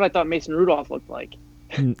 that's what I thought Mason Rudolph looked like.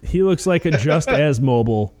 He looks like a just as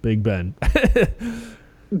mobile Big Ben.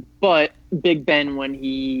 But Big Ben when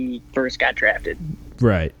he first got drafted.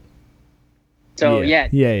 Right. So, Yeah.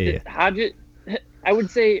 Hodges, I would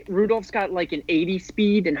say Rudolph's got like an 80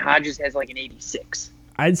 speed and Hodges has like an 86.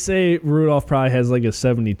 I'd say Rudolph probably has like a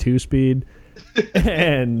 72 speed.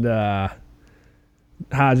 And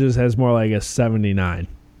Hodges has more like a 79.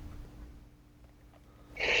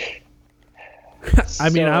 I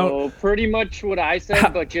mean, pretty much what I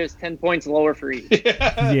said, but just 10 points lower for each.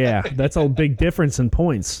 Yeah, that's a big difference in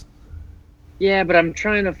points. Yeah, but I'm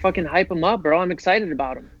trying to fucking hype him up, bro. I'm excited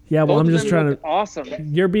about him. Yeah, well, Both I'm of just them trying look to.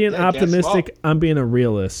 Awesome. You're being optimistic. I'm being a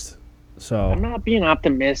realist. So I'm not being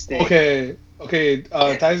optimistic. Okay.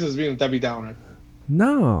 Tyson's being a Debbie Downer.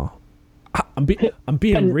 No, I'm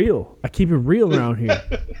being real. I keep it real around here.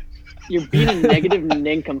 You're being a negative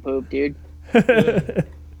nincompoop, dude.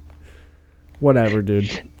 Whatever,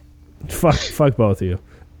 dude. Fuck both of you.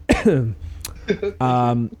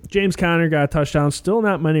 James Conner got a touchdown. Still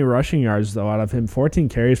not many rushing yards, though, out of him. 14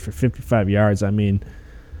 carries for 55 yards. I mean,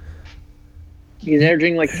 he's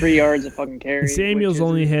averaging like 3 yards a fucking carry. Samuels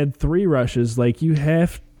only had 3 rushes. Like, you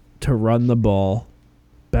have to run the ball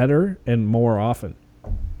better and more often.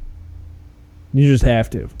 You just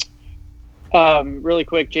have to. Really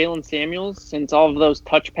quick, Jalen Samuels, since all of those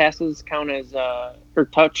touch passes count as or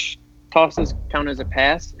touch tosses count as a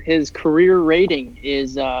pass, his career rating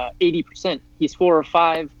is 80%. He's 4 of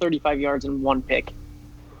 5, 35 yards, and 1 pick.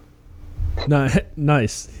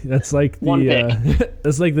 Nice. That's like the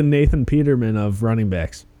that's like the Nathan Peterman of running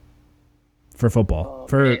backs for football.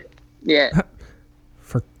 For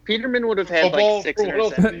Peterman would have had like 6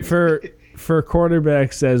 interceptions. For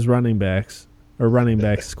quarterbacks as running backs, or running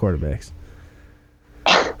backs as quarterbacks.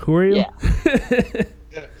 Who are you?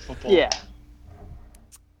 Yeah.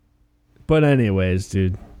 But anyways,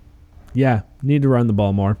 dude. Yeah, need to run the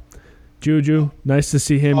ball more. Juju, nice to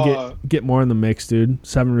see him get more in the mix, dude.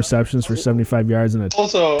 7 receptions for 75 yards and a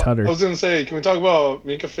tutter. I was going to say, can we talk about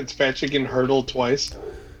Minkah Fitzpatrick getting hurdled twice?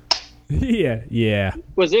 Yeah.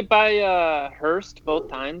 Was it by Hurst both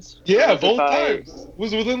times? Yeah, both times. It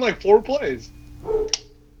was within like 4 plays.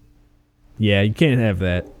 Yeah, you can't have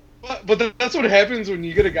that. But that's what happens when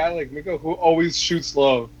you get a guy like Minkah who always shoots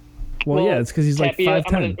low. Well, yeah, it's because he's like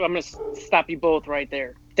 5'10". I'm going to stop you both right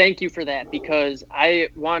there. Thank you for that, because I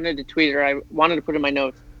wanted to tweet, or I wanted to put in my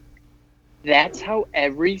notes. That's how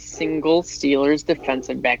every single Steelers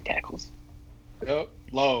defensive back tackles. Yep,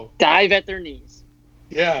 low. Dive at their knees.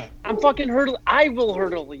 Yeah. I'm fucking hurdle. I will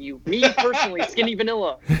hurdle you. Me personally, Skinny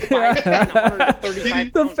Vanilla.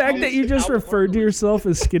 135 The fact that you just referred to yourself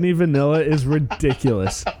as Skinny Vanilla is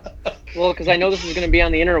ridiculous. Well, because I know this is going to be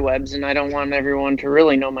on the interwebs, and I don't want everyone to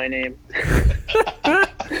really know my name. All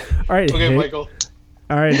right. Okay, Michael.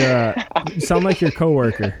 All right. You sound like your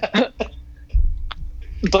coworker.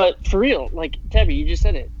 But for real, like, Tabby, you just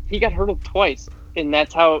said it. He got hurdled twice, and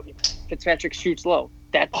that's how Fitzpatrick shoots low.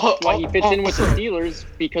 That's why he fits in with the Steelers,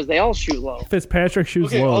 because they all shoot low. Fitzpatrick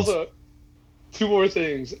shoots low. Also, two more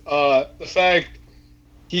things. The fact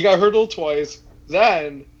he got hurdled twice,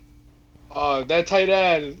 then that tight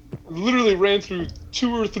end literally ran through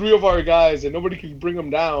 2 or 3 of our guys, and nobody could bring him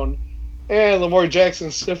down. And Lamar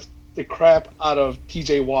Jackson sniffed the crap out of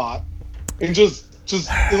T.J. Watt, and just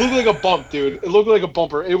it looked like a bump, dude. It looked like a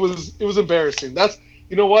bumper. It was embarrassing.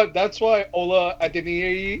 You know what? That's why Ola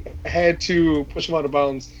Adeniyi had to push him out of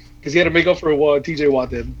bounds, because he had to make up for what T.J. Watt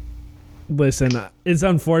did. Listen, it's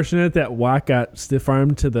unfortunate that Watt got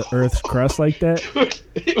stiff-armed to the earth's crust like that. Dude,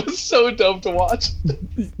 it was so dumb to watch.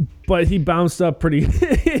 But he bounced up pretty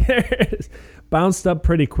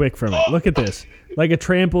quick from it. Look at this. Like a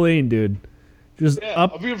trampoline, dude. Just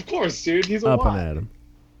up. I mean, of course, dude. He's a up Watt. and at him.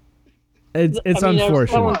 It's I was telling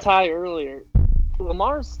unfortunate. Ty earlier,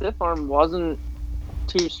 Lamar's stiff arm wasn't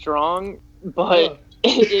too strong, but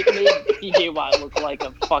it made T.J. Watt look like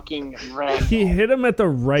a fucking rat. He hit him at the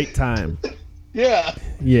right time. Yeah.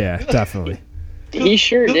 Yeah, definitely. He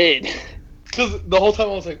sure did. Because the whole time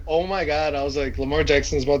I was like, oh my God. I was like, Lamar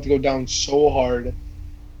Jackson's about to go down so hard.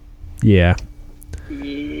 Yeah.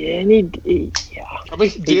 Yeah, and yeah. I mean,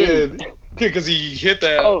 he did. Because he hit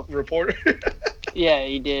that reporter. Yeah,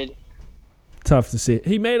 he did. Tough to see.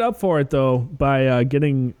 He made up for it, though, by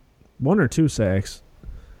getting 1 or 2 sacks.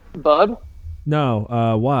 Bud? No,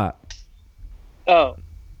 Watt. Oh.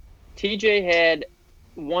 TJ had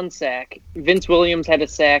 1 sack. Vince Williams had a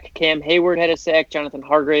sack. Cam Hayward had a sack. Jonathan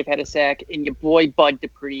Hargrave had a sack. And your boy Bud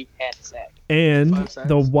Dupree had a sack. And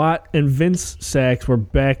the Watt and Vince sacks were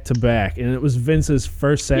back-to-back. And it was Vince's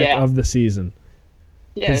first sack of the season.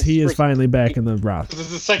 Because he is finally back in the roster. This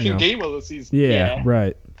is the second game of the season. Yeah,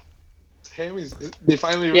 right. They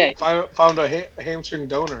finally found a hamstring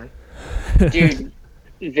donor. Dude,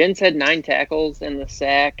 Vince had 9 tackles and the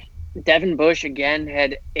sack. Devin Bush, again,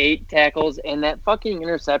 had 8 tackles. And that fucking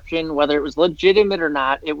interception, whether it was legitimate or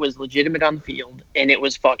not, it was legitimate on the field. And it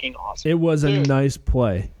was fucking awesome. It was a nice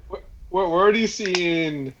play. We're already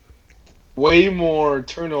seeing way more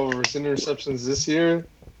turnovers, interceptions this year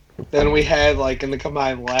than we had like in the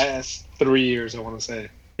combined last 3 years, I want to say.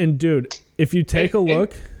 And, dude, if you take a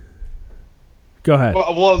look... Go ahead. Well, I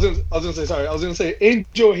was gonna say, and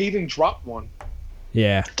Joe Hayden dropped one.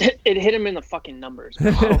 Yeah. It hit him in the fucking numbers.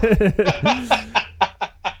 Bro.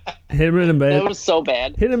 Hit him in a bad. That was so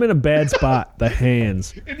bad. Hit him in a bad spot. The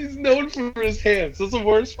hands. And he's known for his hands. That's the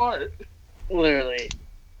worst part. Literally.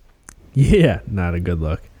 Yeah, not a good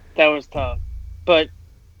look. That was tough. But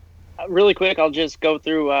really quick, I'll just go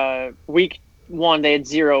through week 1. They had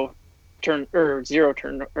 0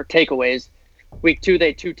 takeaways. Week 2, they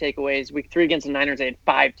had 2 takeaways. Week 3 against the Niners, they had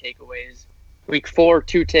 5 takeaways. Week 4,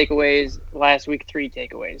 2 takeaways. Last week, 3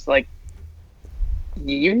 takeaways. Like,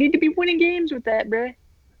 you need to be winning games with that, bruh.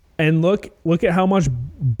 And look at how much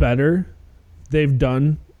better they've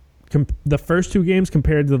done the first 2 games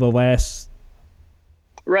compared to the last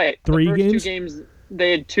 3 games. The first 2 games,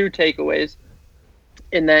 they had 2 takeaways.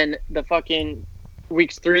 And then the fucking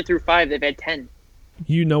weeks 3 through 5, they've had 10.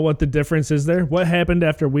 You know what the difference is there? What happened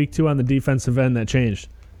after week 2 on the defensive end that changed?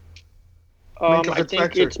 I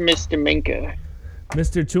think it's Mr. Minka.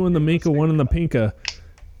 Mr. 2 in the Minka, 1 in the Pinka.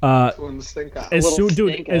 As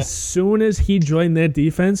soon as he joined that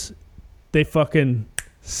defense, they fucking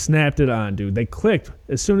snapped it on, dude. They clicked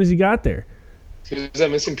as soon as he got there. He was that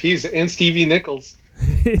missing piece, and Stevie Nichols.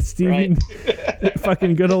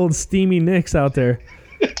 Fucking good old Steamy Nicks out there.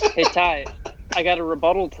 Hey, Ty, I got a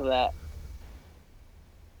rebuttal to that.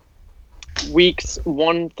 Weeks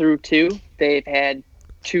 1 through 2, they've had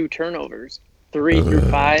 2 turnovers. 3 through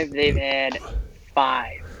 5, they've had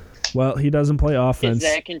 5. Well, he doesn't play offense.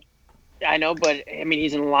 I know, but I mean,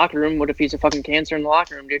 he's in the locker room. What if he's a fucking cancer in the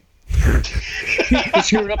locker room, dude? He's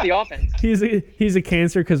screwing up the offense. He's a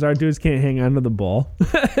cancer because our dudes can't hang on to the ball.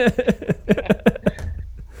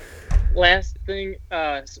 Last thing,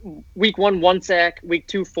 week 1, 1 sack. Week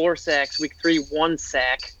 2, 4 sacks. Week 3, 1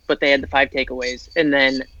 sack. But they had the 5 takeaways. And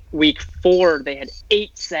then week 4, they had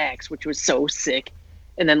 8 sacks, which was so sick.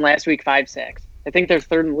 And then last week, 5 sacks. I think they're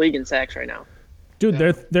 3rd in the league in sacks right now. Dude,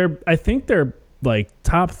 they're I think they're like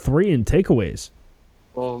top 3 in takeaways.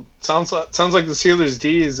 Well, sounds like the Steelers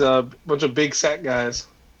D is a bunch of big sack guys.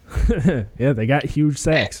 Yeah, they got huge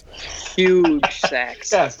sacks. Huge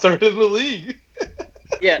sacks. Yeah, third in the league.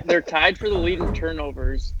 Yeah, they're tied for the lead in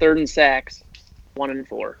turnovers, third in sacks, 1 and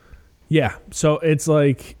 4. Yeah, so it's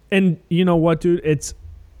like, and you know what, dude? It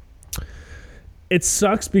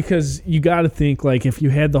sucks because you got to think, like, if you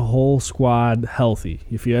had the whole squad healthy,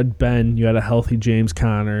 if you had Ben, you had a healthy James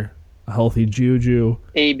Conner, a healthy Juju.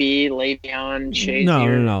 AB, Le'Veon,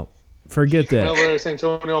 Shazier. No. Forget that.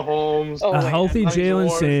 Antonio Holmes. A healthy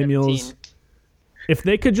Jalen Samuels. 15. If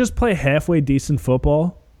they could just play halfway decent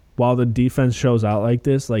football while the defense shows out like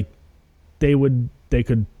this, like, they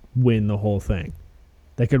could win the whole thing.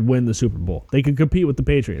 They could win the Super Bowl. They could compete with the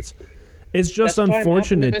Patriots. It's just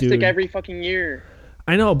unfortunate, dude. Every fucking year.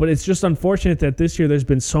 I know, but it's just unfortunate that this year there's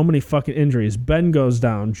been so many fucking injuries. Ben goes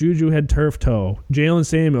down. Juju had turf toe. Jalen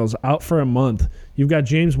Samuels out for a month. You've got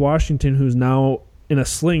James Washington, who's now in a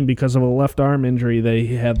sling because of a left arm injury that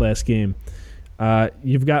he had last game.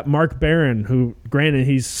 You've got Mark Barron, who, granted,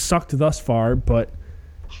 he's sucked thus far, but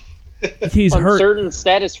he's hurt. Uncertain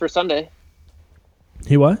status for Sunday.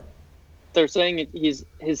 He what? They're saying his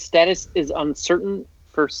status is uncertain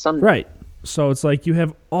for Sunday. Right. So it's like you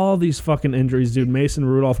have all these fucking injuries, dude. Mason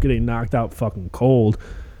Rudolph getting knocked out fucking cold.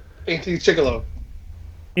 Anthony Chickillo.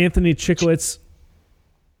 Anthony Chicklets.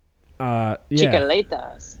 Yeah.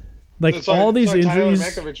 Chickaletas. Like all these injuries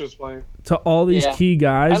to all these key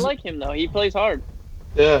guys. I like him though. He plays hard.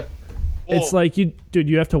 Yeah. It's like you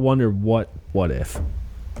have to wonder what if.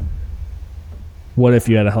 What if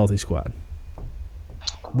you had a healthy squad?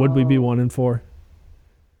 Would we be 1-4?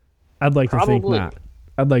 I'd like to think not.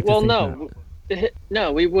 I'd like to think not.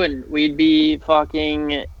 No, we wouldn't. We'd be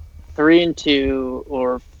fucking 3-2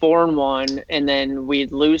 or 4-1, and then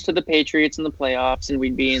we'd lose to the Patriots in the playoffs, and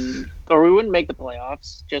we'd be or we wouldn't make the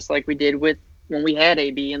playoffs, just like we did with when we had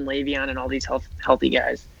AB and Le'Veon and all these healthy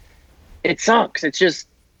guys. It sucks. It's just,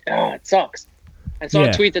 it sucks. I saw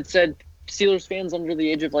a tweet that said Steelers fans under the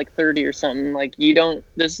age of like 30 or something, like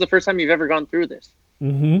this is the first time you've ever gone through this.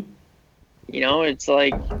 Mm-hmm. You know, it's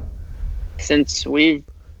like since we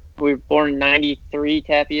were born in 93,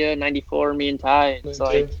 Tapia, 94, me and Ty. It's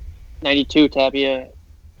like 92, Tapia.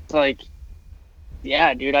 It's like,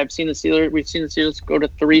 yeah, dude, we've seen the Steelers go to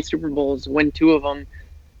 3 Super Bowls, win 2 of them.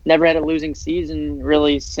 Never had a losing season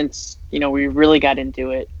really since, we really got into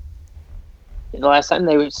it. The last time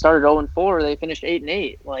they started 0-4, they finished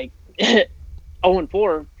 8-8. Like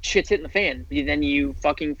 0-4, shit's hitting the fan. Then you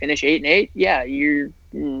fucking finish 8-8. Yeah, you're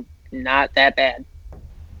not that bad.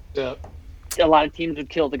 Yeah. A lot of teams would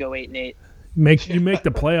kill to go 8-8. You make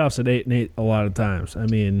the playoffs at 8-8 a lot of times. I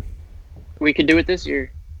mean, we could do it this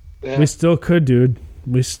year. Yeah. We still could, dude.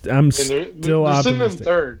 I'm still optimistic. Sitting in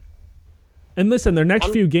third. And listen, their next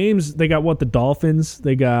few games, they got the Dolphins.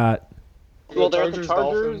 They got. Well, they're the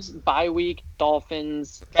Chargers, bye week,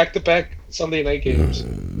 Dolphins. Back-to-back Sunday night games.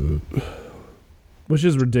 Which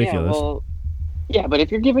is ridiculous. Yeah, but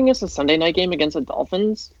if you're giving us a Sunday night game against the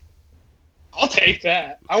Dolphins, I'll take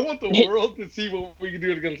that. I want the world to see what we can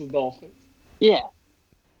do against the Dolphins. Yeah.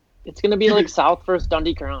 It's going to be like South versus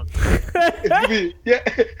Dundee Crown. It's gonna be, yeah.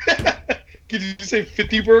 Did you say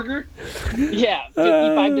 50 burger? Yeah,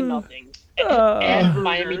 55-0. And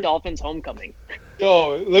Miami Dolphins homecoming.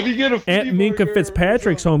 Yo, let me get a 50 At Minkah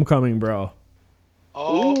Fitzpatrick's homecoming, bro.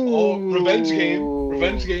 Oh, revenge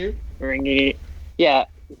game. Yeah,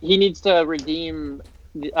 he needs to redeem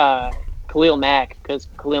Khalil Mack because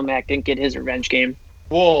Khalil Mack didn't get his revenge game.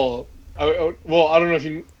 Well, I don't know if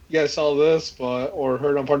you guys saw this, or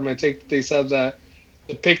heard on part of my take. They said that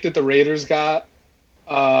the pick that the Raiders got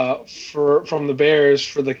from the Bears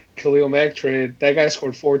for the Khalil Mack trade, that guy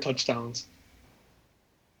scored 4 touchdowns.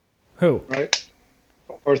 Who? Right?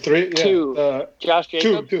 Or 3? Yeah. 2. Josh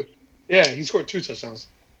Jacobs? 2. Yeah, he scored 2 touchdowns.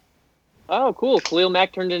 Oh, cool. Khalil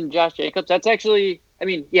Mack turned into Josh Jacobs. That's actually,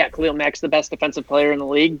 Khalil Mack's the best defensive player in the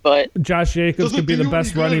league, but Josh Jacobs could be the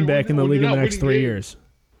best running back in the league in the next 3 years.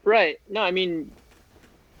 Right. No,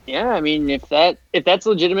 if that's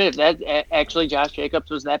legitimate, if that actually Josh Jacobs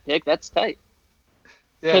was that pick, that's tight.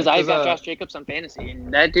 Because I got Josh Jacobs on fantasy,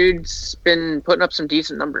 and that dude's been putting up some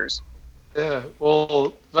decent numbers. Yeah,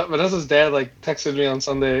 well, Vanessa's dad texted me on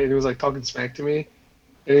Sunday, and he was talking smack to me,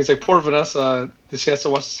 and he's like, "Poor Vanessa, she has to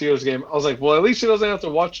watch the Steelers game." I was like, "Well, at least she doesn't have to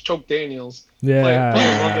watch Choke Daniels."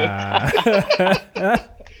 Yeah.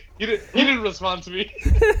 He didn't respond to me.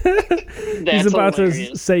 He's about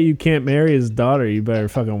to say you can't marry his daughter. You better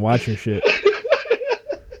fucking watch your shit.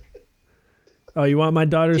 Oh, you want my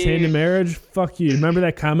daughter's hand in marriage? Fuck you. Remember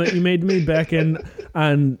that comment you made to me back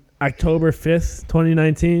on October 5th,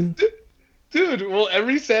 2019? Dude, well,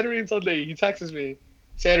 every Saturday and Sunday he texts me.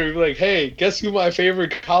 Saturday, be like, hey, guess who my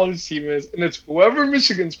favorite college team is? And it's whoever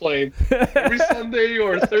Michigan's playing every Sunday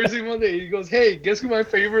or Thursday, Monday. He goes, hey, guess who my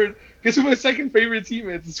second favorite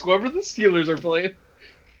team is? It's whoever the Steelers are playing.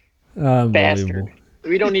 Bastard.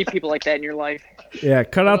 We don't need people like that in your life. Yeah,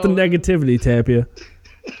 cut out the negativity, Tapia.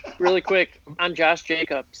 Really quick, on Josh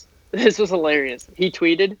Jacobs. This was hilarious. He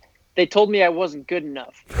tweeted, they told me I wasn't good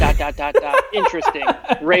enough. ... Interesting.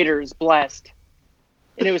 Raiders, blessed.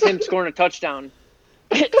 And it was him scoring a touchdown.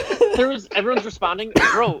 Everyone's responding,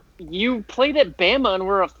 bro, you played at Bama and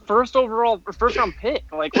were a first round pick.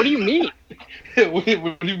 Like, what do you mean? What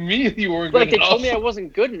do you mean you weren't good enough? Like, they told me I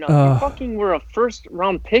wasn't good enough. You fucking were a first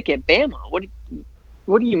round pick at Bama.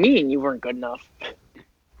 What do you mean you weren't good enough?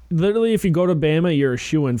 Literally, if you go to Bama, you're a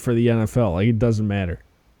shoo-in for the NFL. Like, it doesn't matter.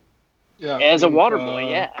 Yeah, as a water boy,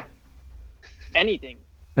 yeah. Anything.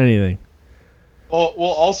 Well,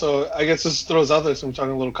 also, I guess this throws out there, so I'm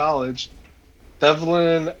talking a little college.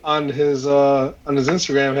 Devlin on his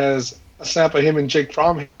Instagram has a snap of him and Jake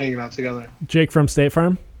Fromm hanging out together. Jake from State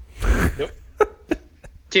Farm? Yep.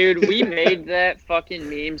 Dude, we made that fucking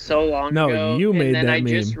meme so long ago. No, you made that meme. And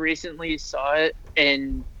then I just recently saw it,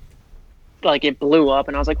 and like it blew up,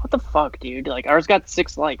 and I was like, what the fuck, dude? Like, ours got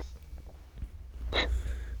 6 likes.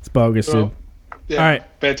 It's bogus, dude. Yeah, all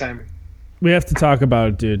right. Bad timing. We have to talk about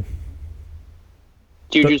it, dude.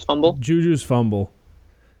 Juju's fumble? Juju's fumble.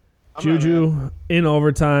 Juju, in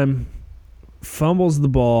overtime, fumbles the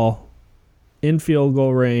ball in field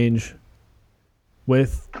goal range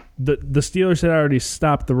with the Steelers had already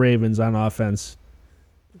stopped the Ravens on offense.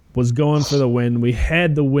 Was going for the win. We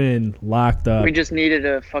had the win locked up. We just needed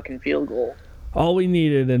a fucking field goal. All we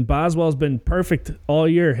needed, and Boswell's been perfect all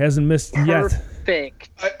year. Hasn't missed yet. Perfect.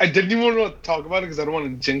 I didn't even want to talk about it because I don't want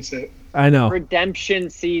to jinx it. I know. Redemption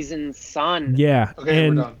season, son. Yeah. Okay,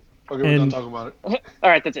 we're done. Okay, we're done talking about it. All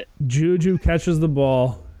right, that's it. Juju catches the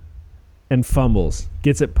ball and fumbles.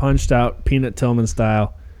 Gets it punched out, Peanut Tillman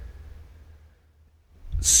style.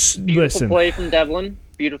 Beautiful play from Devlin.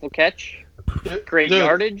 Beautiful catch. Great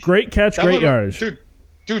yardage. Great catch, great yardage.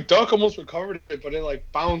 Dude, Duck almost recovered it, but it like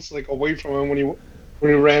bounced like away from him when he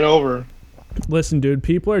ran over. Listen, dude,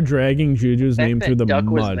 people are dragging Juju's name through the Duck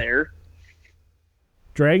mud. Was there.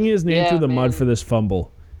 Dragging his name through the mud for this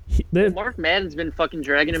fumble. Mark Madden's been fucking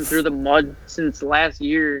dragging him through the mud since last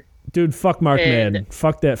year. Dude, fuck Mark Madden.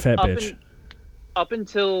 Fuck that fat bitch. Up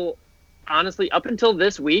until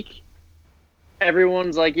this week,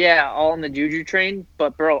 everyone's like, yeah, all on the Juju train.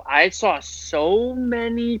 But, bro, I saw so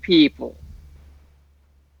many people,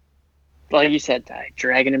 like you said, Ty,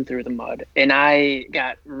 dragging him through the mud. And I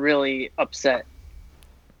got really upset.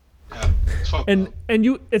 Yeah, and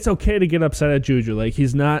it's okay to get upset at Juju. Like,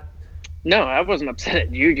 he's not... No, I wasn't upset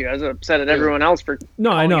at Juju. I was upset at everyone else for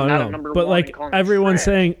I know. But, like, everyone's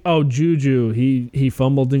saying, oh, Juju, he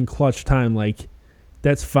fumbled in clutch time. Like,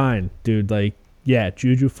 that's fine, dude. Like, yeah,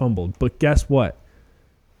 Juju fumbled. But guess what?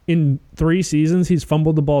 In 3 seasons, he's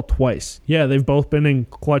fumbled the ball twice. Yeah, they've both been in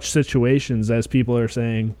clutch situations, as people are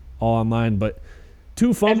saying all online. But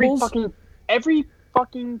 2 fumbles? Every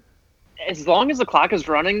fucking as long as the clock is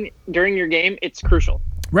running during your game, it's crucial.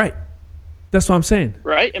 Right. That's what I'm saying.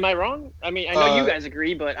 Right? Am I wrong? I mean, I know you guys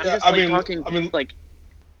agree, but I'm just talking.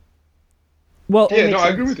 Well, yeah, no, I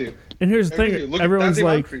agree with you. And here's the thing: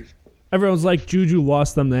 everyone's like, Juju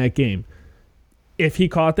lost them that game. If he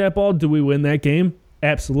caught that ball, do we win that game?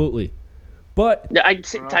 Absolutely. But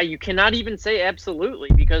Ty, you cannot even say absolutely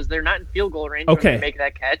because they're not in field goal range when they make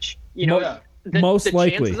that catch. You know, most the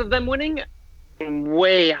likely chances of them winning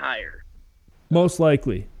way higher. Most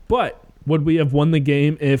likely, but would we have won the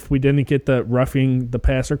game if we didn't get the roughing the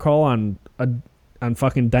passer call on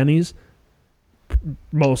fucking Denny's?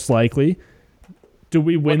 Most likely. Do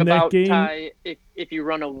we win that game? Ty, if you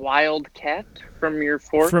run a wildcat from your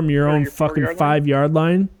own fucking 5-yard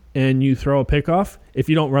line and you throw a pickoff, if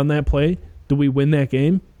you don't run that play, do we win that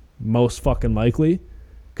game? Most fucking likely,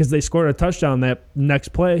 because they scored a touchdown that next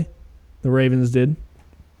play. The Ravens did.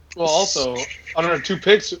 Well, also on our 2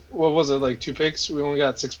 picks, what was it, like 2 picks? We only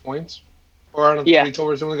got 6 points. Or on the 3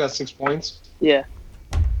 totals, we only got 6 points. Yeah.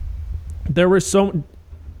 There were so.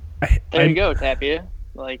 There you go, Tapia.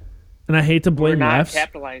 Like. And I hate to blame refs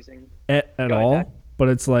capitalizing at all, but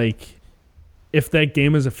it's like, if that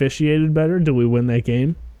game is officiated better, do we win that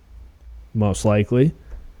game? Most likely.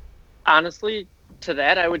 Honestly, to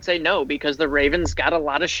that, I would say no, because the Ravens got a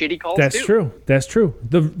lot of shitty calls. That's true. That's true.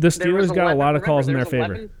 The Steelers got a lot of calls in their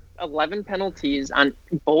favor. 11 penalties on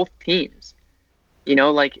both teams. You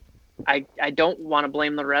know, like, I don't want to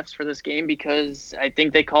blame the refs for this game because I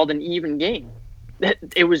think they called an even game.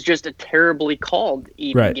 It was just a terribly called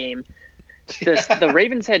even game. The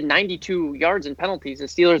Ravens had 92 yards in penalties. The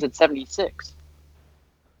Steelers had 76.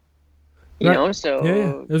 So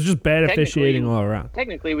it was just bad officiating all around.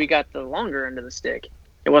 Technically, we got the longer end of the stick.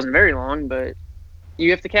 It wasn't very long, but you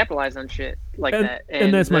have to capitalize on shit like that.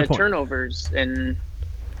 And that's my point. Turnovers and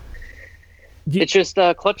it's just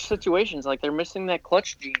clutch situations. Like they're missing that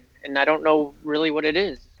clutch gene, and I don't know really what it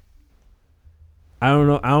is. I don't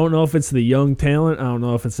know. I don't know if it's the young talent. I don't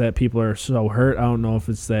know if it's that people are so hurt. I don't know if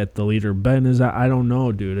it's that the leader Ben is. I don't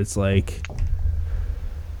know, dude. It's like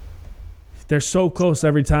they're so close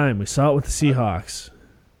every time. We saw it with the Seahawks.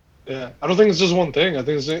 Yeah, I don't think it's just one thing. I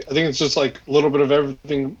think it's just like a little bit of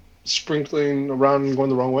everything sprinkling around and going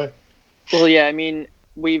the wrong way. Well, yeah, I mean,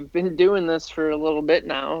 we've been doing this for a little bit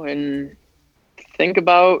now, and think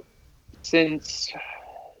about since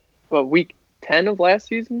week 10 of last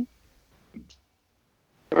season,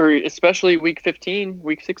 or especially week 15,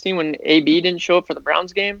 week 16 when AB didn't show up for the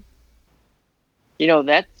Browns game.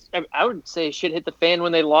 I would say shit hit the fan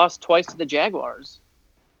when they lost twice to the Jaguars.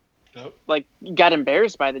 Yep. Like, got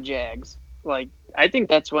embarrassed by the Jags. Like, I think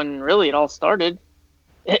that's when really it all started.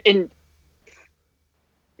 And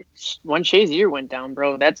when Shazier went down,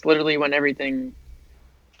 bro, that's literally when everything...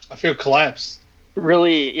 I feel collapsed.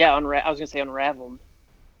 Really, yeah, I was going to say unraveled.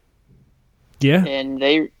 Yeah.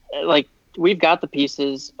 And we've got the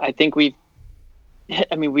pieces. I think we've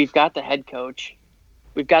got the head coach.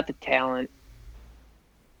 We've got the talent.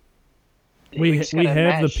 We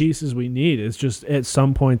have the pieces we need. It's just at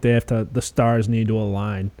some point the stars need to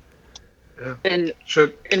align. Yeah. And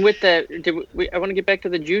with that, I want to get back to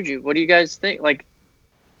the Juju. What do you guys think? Like,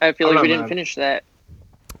 I feel like we didn't finish that.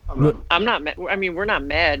 I'm not mad. I mean, we're not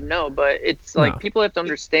mad, no, but it's like people have to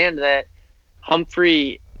understand that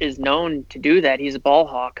Humphrey is known to do that. He's a ball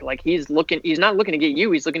hawk. Like he's not looking to get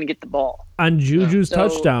you. He's looking to get the ball. On Juju's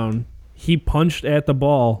touchdown, he punched at the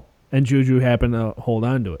ball, and Juju happened to hold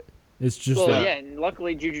on to it. It's just and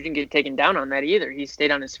luckily Juju didn't get taken down on that either. He stayed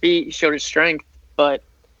on his feet. He showed his strength. But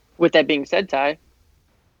with that being said, Ty,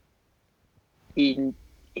 he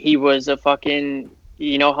was a fucking,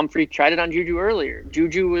 Humphrey tried it on Juju earlier.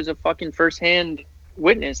 Juju was a fucking firsthand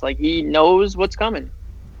witness. Like he knows what's coming.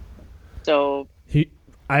 So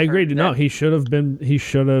I agree. No, he should have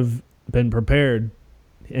been prepared,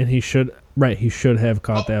 and he should have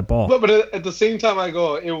caught that ball. But at the same time,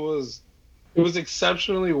 it was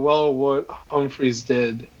exceptionally well what Humphreys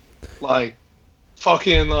did, like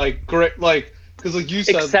fucking like great, like because like you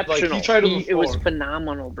said, exceptional. Like he tried it before. It was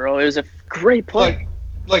phenomenal, bro. It was a great play.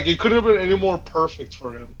 Like it couldn't have been any more perfect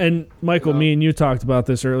for him. And Michael, me and you talked about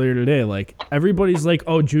this earlier today. Like everybody's like,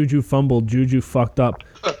 "Oh, Juju fumbled, Juju fucked up."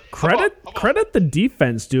 Credit the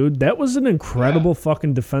defense, dude. That was an incredible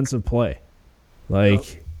fucking defensive play.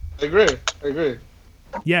 Like, I agree.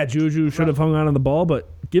 Yeah, Juju should have hung on to the ball, but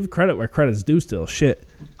give credit where credit's due still. Shit.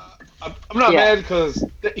 I'm not mad because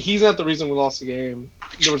he's not the reason we lost the game.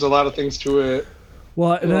 There was a lot of things to it.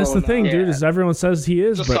 Well, and that's the thing, dude, is everyone says he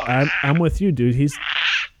is, but I'm with you, dude.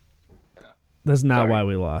 That's not why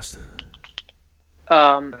we lost.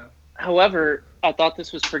 However, I thought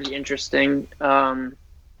this was pretty interesting.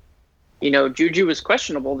 Juju was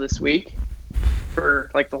questionable this week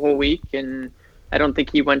for like the whole week, and I don't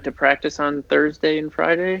think he went to practice on Thursday and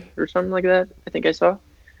Friday or something like that. I think I saw.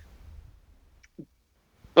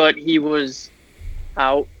 But he was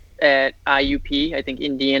out at IUP, I think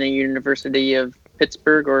Indiana University of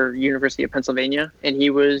Pittsburgh or University of Pennsylvania, and he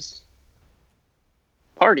was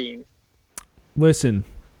partying. Listen,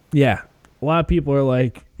 yeah, a lot of people are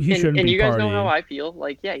like, he shouldn't be partying. And you guys know how I feel.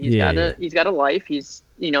 Like, yeah, he's got a life. He's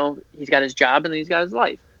got his job and then he's got his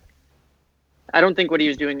life. I don't think what he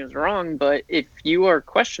was doing was wrong, but if you are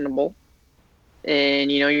questionable and,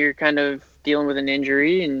 you're kind of dealing with an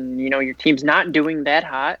injury and, your team's not doing that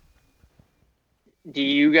hot, do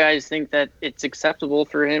you guys think that it's acceptable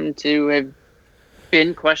for him to have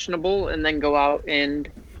been questionable and then go out and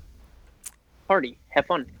party, have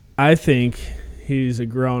fun? I think he's a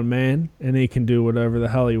grown man and he can do whatever the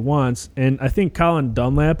hell he wants. And I think Colin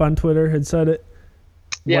Dunlap on Twitter had said it.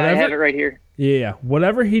 Yeah, I have it right here. Yeah,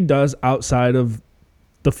 whatever he does outside of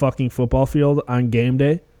the fucking football field on game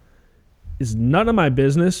day is none of my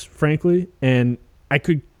business, frankly, and I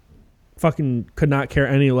could not care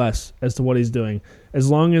any less as to what he's doing.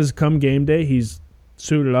 As long as come game day, he's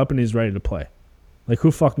suited up and he's ready to play. Like,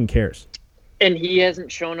 who fucking cares? And he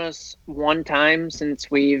hasn't shown us one time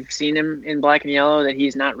since we've seen him in black and yellow that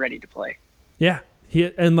he's not ready to play. Yeah,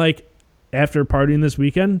 after partying this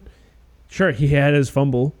weekend, sure, he had his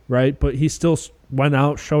fumble, right? But he still went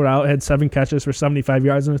out, showed out, had 7 catches for 75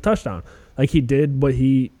 yards and a touchdown. Like, he did what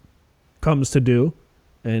he comes to do,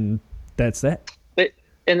 and that's that.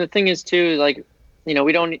 And the thing is too, like, you know,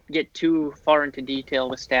 we don't get too far into detail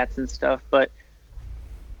with stats and stuff, but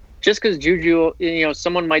just because Juju, you know,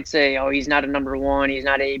 someone might say, oh, he's not a number one, he's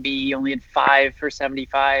not AB, he only had 5 for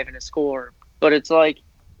 75 and a score. But it's like,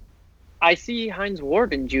 I see Hines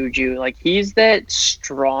Ward in Juju. Like, he's that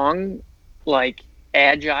strong, like,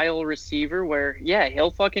 agile receiver where, yeah,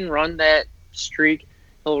 he'll fucking run that streak.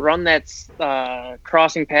 He'll run that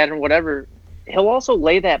crossing pattern, whatever. He'll also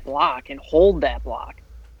lay that block and hold that block.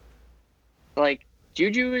 Like,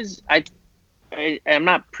 Juju is, I'm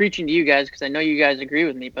not preaching to you guys because I know you guys agree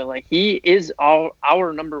with me, but, like, he is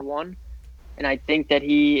our number one. And I think that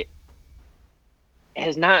he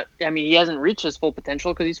has not, I mean, he hasn't reached his full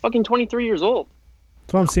potential because he's fucking 23 years old.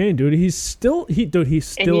 That's what I'm saying, dude. He's still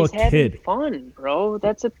a kid. Fun, bro.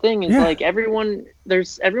 That's the thing. Is like everyone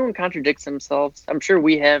contradicts themselves. I'm sure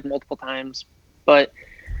we have multiple times, but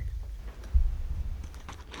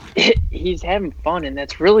he's having fun, and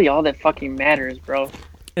that's really all that fucking matters, bro.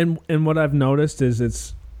 And what I've noticed is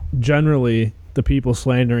it's generally the people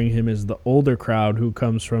slandering him is the older crowd who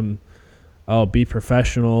comes from, oh, be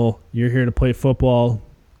professional. You're here to play football.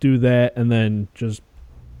 Do that, and then just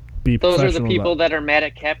be professional. Those are the people that are mad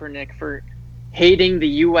at Kaepernick for hating the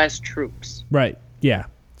U.S. troops. Right. Yeah.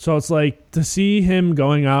 So it's like to see him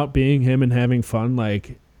going out, being him, and having fun.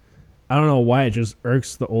 Like, I don't know why it just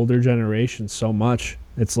irks the older generation so much.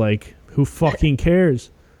 It's like, who fucking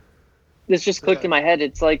cares? This just clicked in my head.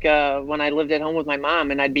 It's like when I lived at home with my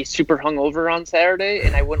mom and I'd be super hungover on Saturday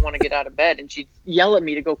and I wouldn't want to get out of bed. And she'd yell at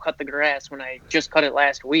me to go cut the grass when I just cut it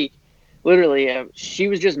last week. Literally, she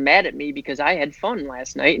was just mad at me because I had fun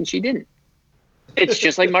last night and she didn't. It's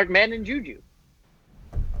just like Mark Madden and Juju.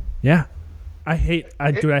 Yeah. I hate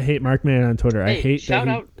Mark Madden on Twitter. Hey, shout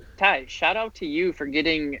out to you for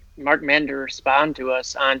getting Mark Madden to respond to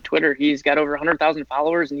us on Twitter. He's got over 100,000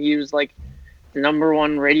 followers and he was like the number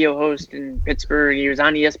one radio host in Pittsburgh. He was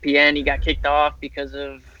on ESPN. He got kicked off because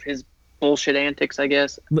of his bullshit antics, I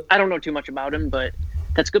guess. I don't know too much about him, but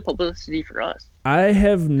that's good publicity for us. I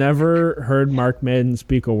have never heard Mark Madden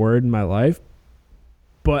speak a word in my life,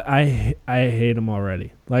 but I hate him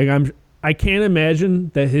already. Like, I can't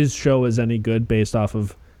imagine that his show is any good based off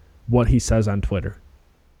of what he says on Twitter.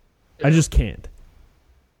 I just can't.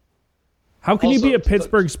 How can you be a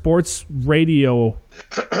Pittsburgh sports radio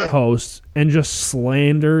host and just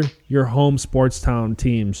slander your home sports town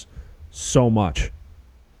teams so much?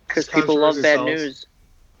 Because people love bad news.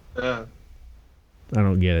 Yeah. I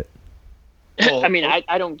don't get it. Well, I mean,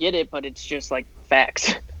 I don't get it, but it's just like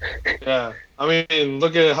facts. Yeah. I mean,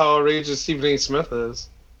 look at how outrageous Stephen A. Smith is.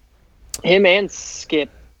 Him and Skip.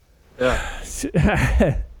 Yeah.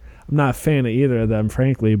 I'm not a fan of either of them,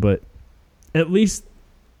 frankly, but at least,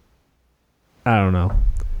 I don't know.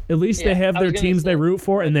 At least they have their teams they root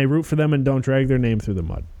for, and they root for them and don't drag their name through the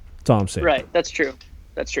mud. That's all I'm saying. Right. That's true.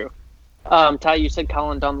 Ty, you said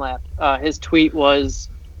Colin Dunlap. His tweet was,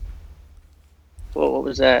 what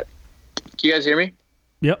was that? Can you guys hear me?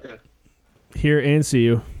 Yep. Yeah. Hear and see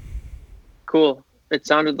you. Cool. It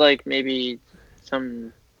sounded like maybe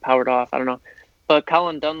some powered off. I don't know. But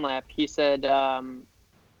Colin Dunlap, he said,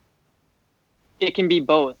 it can be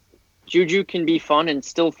both. Juju can be fun and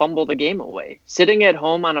still fumble the game away. Sitting at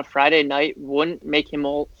home on a Friday night wouldn't make him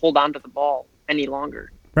hold on to the ball any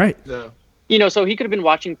longer. Right. Yeah. You know, so he could have been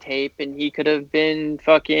watching tape and he could have been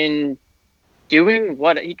fucking doing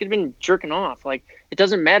what? He could have been jerking off. Like, it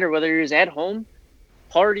doesn't matter whether he was at home,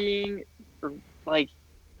 partying, or like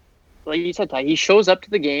you said, Ty, he shows up to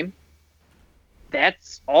the game.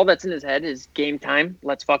 That's all that's in his head is game time.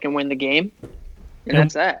 Let's fucking win the game. And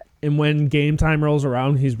that's that. And when game time rolls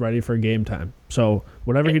around, he's ready for game time. So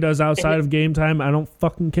whatever he does outside of game time, I don't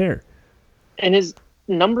fucking care. And his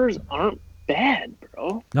numbers aren't bad,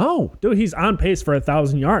 bro. No, dude, he's on pace for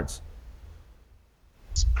 1,000 yards.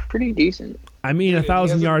 It's pretty decent. I mean,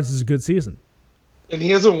 1,000 yards is a good season. And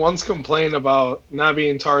he hasn't once complained about not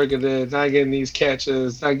being targeted, not getting these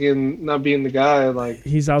catches, not being the guy. Like,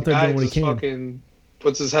 he's out there doing what he can. Fucking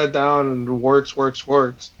puts his head down and works.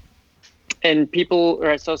 And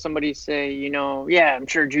I saw somebody say, you know, yeah, I'm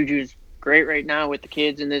sure Juju's great right now with the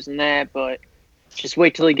kids and this and that, but just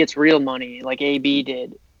wait till he gets real money like AB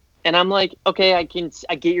did. And I'm like, okay, I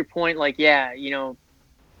get your point. Like, yeah, you know,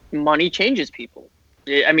 money changes people.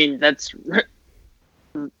 I mean, that's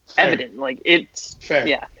evident. Like, it's fair.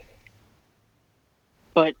 Yeah.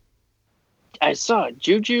 But I saw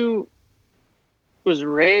Juju was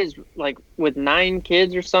raised like with 9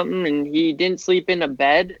 kids or something, and he didn't sleep in a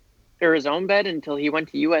bed or his own bed until he went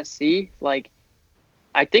to USC. Like,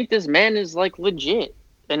 I think this man is like legit.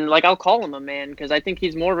 And like, I'll call him a man because I think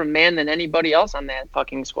he's more of a man than anybody else on that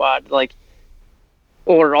fucking squad. Like,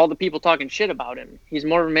 or all the people talking shit about him. He's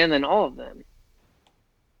more of a man than all of them.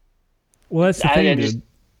 Well, that's the thing, dude.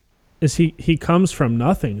 Is he comes from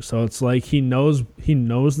nothing, so it's like he knows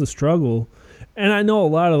the struggle. And I know a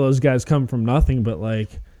lot of those guys come from nothing, but like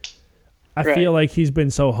I feel like he's been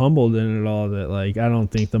so humbled in it all that like I don't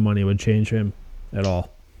think the money would change him at all.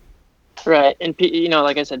 Right, and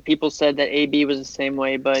like I said, people said that AB was the same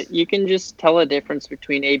way, but you can just tell a difference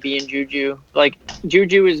between AB and Juju. Like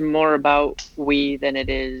Juju is more about we than it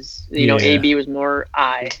is. AB was more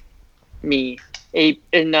me.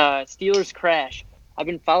 And Steelers Crash. I've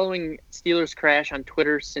been following Steelers Crash on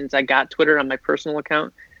Twitter since I got Twitter on my personal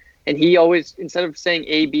account, and he always, instead of saying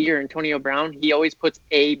AB or Antonio Brown, he always puts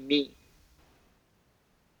a me.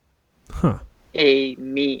 Huh. A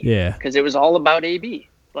me. Yeah. Because it was all about AB.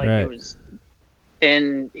 Like it was,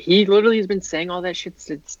 and he literally has been saying all that shit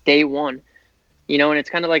since day one. And it's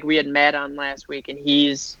kind of like we had Matt on last week, and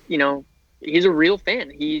he's a real fan.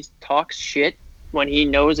 He talks shit when he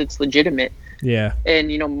knows it's legitimate. Yeah. And,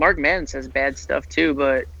 Mark Madden says bad stuff too,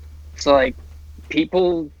 but it's like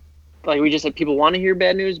people, like we just said, people want to hear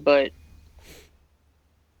bad news, but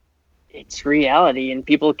it's reality and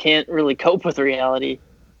people can't really cope with reality.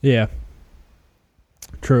 Yeah.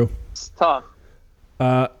 True. It's tough.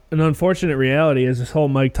 An unfortunate reality is this whole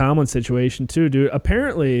Mike Tomlin situation too, dude.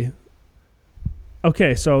 Apparently,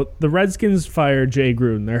 okay, so the Redskins fired Jay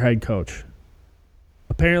Gruden, their head coach.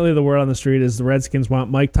 Apparently, the word on the street is the Redskins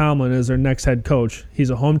want Mike Tomlin as their next head coach. He's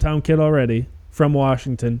a hometown kid already from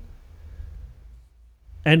Washington.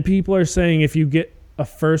 And people are saying if you get a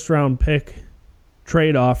first-round pick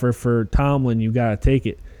trade offer for Tomlin, you got to take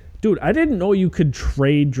it. Dude, I didn't know you could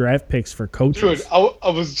trade draft picks for coaches. Dude, I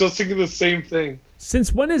was just thinking the same thing.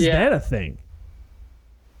 Since when is that a thing?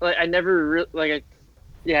 Like I never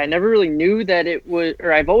really knew that it was,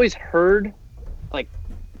 or I've always heard like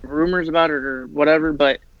rumors about it or whatever,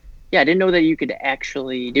 but I didn't know that you could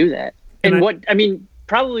actually do that. And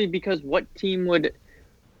probably because what team would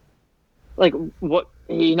you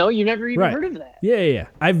never even heard of that. Yeah.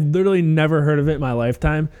 I've literally never heard of it in my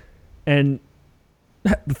lifetime. And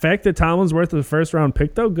the fact that Tomlin's worth a first round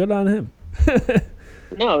pick though, good on him.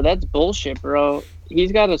 No, that's bullshit, bro.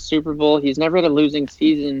 He's got a Super Bowl. He's never had a losing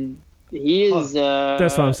season. He is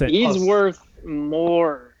that's what I'm saying. He's worth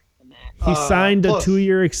more than that. He signed a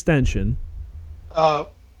 2-year extension. And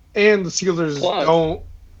the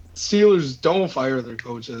Steelers don't fire their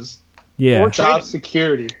coaches. Yeah. Or job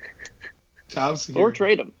security. Or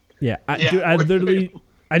trade them. Yeah. I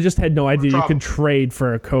just had no idea you could trade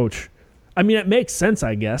for a coach. I mean, it makes sense,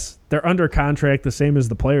 I guess. They're under contract the same as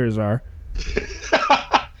the players are.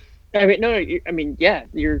 You're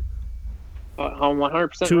on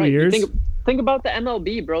 100% 2 right. years? Think about the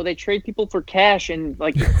MLB, bro. They trade people for cash and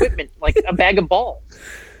like equipment, like a bag of balls.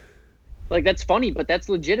 Like that's funny, but that's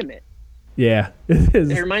legitimate. Yeah, it is.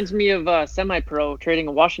 It reminds me of Semi-Pro trading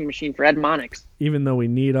a washing machine for Ed Monix. Even though we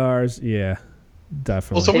need ours, yeah,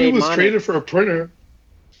 definitely. Well, somebody was traded for a printer.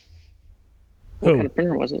 What kind of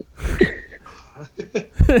printer was it?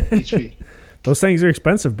 HP. Those things are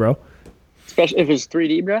expensive, bro. Especially if it's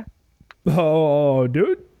 3D, bro. Oh,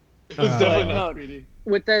 dude. It was definitely not 3D.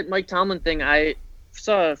 With that Mike Tomlin thing, I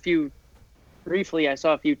saw a few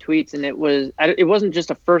tweets, and it wasn't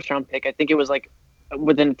just a first-round pick. I think it was like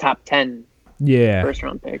within the top 10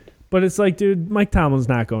 first-round pick. But it's like, dude, Mike Tomlin's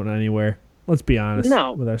not going anywhere. Let's be honest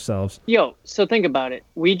with ourselves. Yo, so think about it.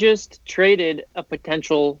 We just traded a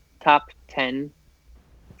potential top 10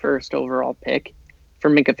 first overall pick for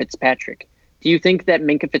Minkah Fitzpatrick. Do you think that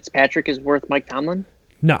Minkah Fitzpatrick is worth Mike Tomlin?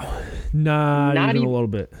 No. Not even a little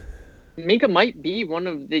bit. Minkah might be one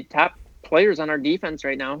of the top players on our defense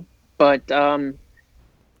right now, but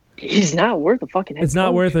he's not worth a fucking head coach. It's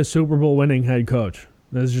not worth a Super Bowl winning head coach.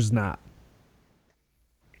 That's just not.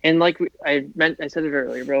 And like I said it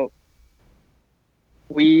earlier, bro,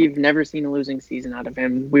 we've never seen a losing season out of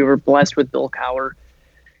him. We were blessed with Bill Cowher.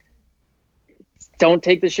 Don't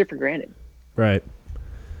take this shit for granted. Right.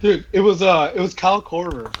 Dude, it was Kyle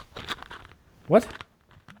Korver. What?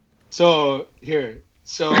 So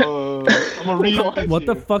I'm gonna read. What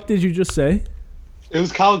the fuck did you just say? It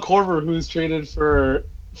was Kyle Korver who was traded for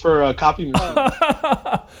a copy machine.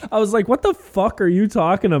 I was like, what the fuck are you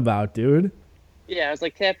talking about, dude? Yeah, I was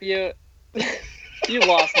like, Tapia, you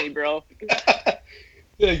lost me, bro.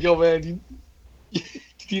 Yeah, yo, man, you need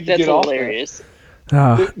to That's get off hilarious.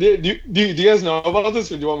 Do you guys know about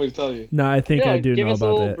this, or do you want me to tell you? No, I think I do know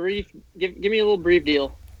about it. Give me a little brief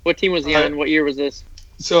deal. What team was he on? What year was this?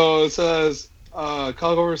 So it says, Kyle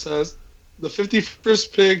Korver says, the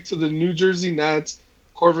 51st pick to the New Jersey Nets,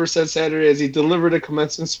 Korver said Saturday as he delivered a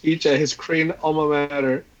commencement speech at his Crane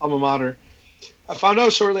alma mater. I found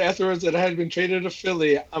out shortly afterwards that I had been traded to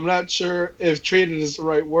Philly. I'm not sure if traded is the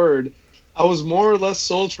right word. I was more or less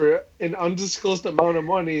sold for an undisclosed amount of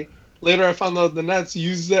money. Later, I found out the Nets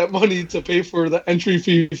used that money to pay for the entry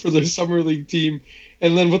fee for their summer league team,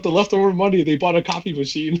 and then with the leftover money, they bought a coffee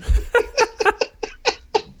machine.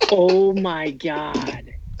 Oh my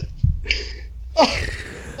god!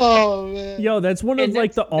 Oh man! Yo, that's one of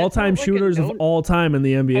like the all-time shooters of all time in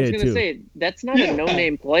the NBA I was gonna too. say that's not a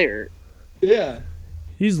no-name player. Yeah,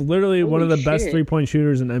 he's literally one of the best three-point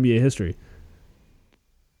shooters in NBA history.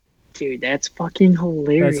 Dude, that's fucking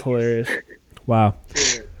hilarious. That's hilarious. Wow.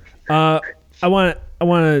 I want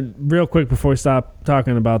to real quick before we stop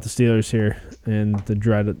talking about the Steelers here and the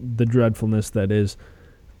dreadfulness that is.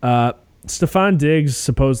 Stephon Diggs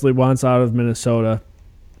supposedly wants out of Minnesota.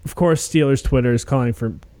 Of course, Steelers Twitter is calling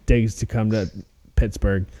for Diggs to come to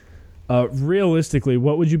Pittsburgh. Realistically,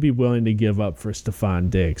 what would you be willing to give up for Stephon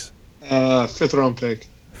Diggs? 5th round pick.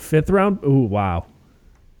 5th round? Ooh, wow.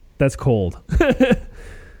 That's cold.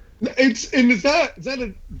 Is that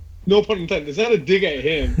a no pun intended? Is that a dig at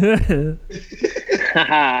him?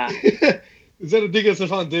 Is that a dig at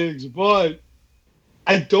Stephon Diggs? But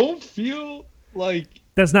I don't feel like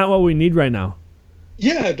that's not what we need right now.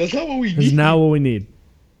 Yeah, that's not what we need. It's not what we need.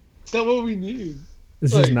 It's not what we need.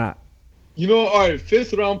 This is not. You know, all right,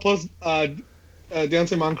 5th round plus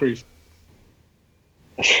Deontay Moncrief.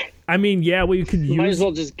 I mean, yeah, we could use. Might as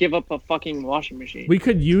well just give up a fucking washing machine. We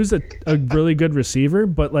could use a really good receiver,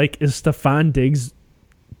 but like, is Stephon Diggs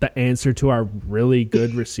the answer to our really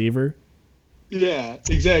good receiver? Yeah,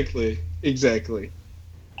 exactly.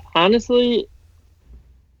 Honestly,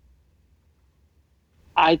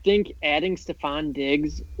 I think adding Stephon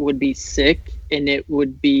Diggs would be sick, and it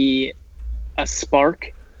would be a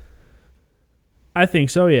spark. I think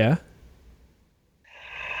so, yeah.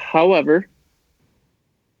 However,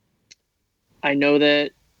 I know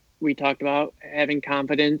that we talked about having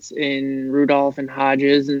confidence in Rudolph and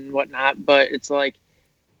Hodges and whatnot, but it's like,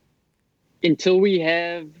 until we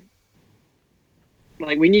have,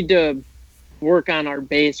 like, we need to work on our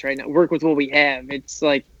base right now, work with what we have. It's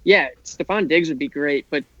like, yeah, Stephon Diggs would be great,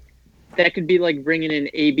 but that could be like bringing in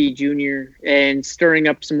AB Jr. and stirring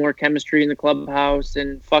up some more chemistry in the clubhouse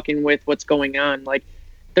and fucking with what's going on. Like,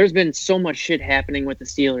 there's been so much shit happening with the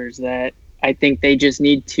Steelers that I think they just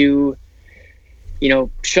need to, you know,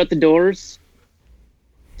 shut the doors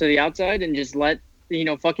to the outside and just let, you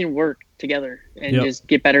know, fucking work together and just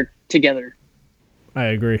get better together. I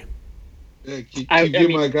agree. Yeah, give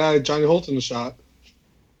my guy Johnny Holton a shot.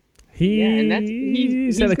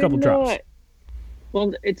 He's had a couple drops.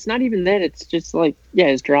 Well, it's not even that. It's just like, yeah,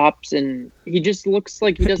 his drops, and he just looks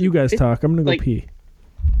like he doesn't. You guys talk. I'm gonna go pee.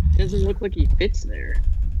 Doesn't look like he fits there.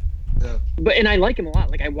 Yeah. And I like him a lot.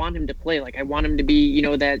 Like, I want him to play. Like, I want him to be, you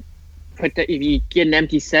know, that. If you get an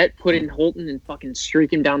empty set, put in Holton and fucking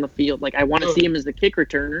streak him down the field. Like, I want to see him as the kick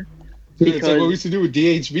returner. Dude, it's like what we used to do with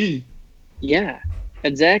DHB. Yeah,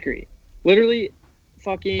 exactly. Literally,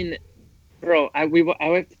 fucking, bro. I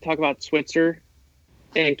have to talk about Switzer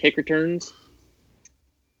and kick returns.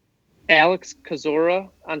 Alex Kozora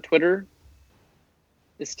on Twitter.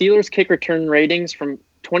 The Steelers kick return ratings from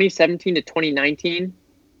 2017 to 2019.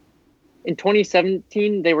 In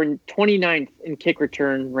 2017, they were 29th in kick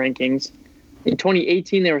return rankings. In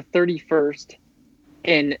 2018, they were 31st.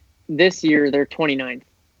 And this year, they're 29th.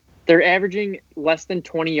 They're averaging less than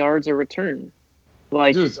 20 yards a return.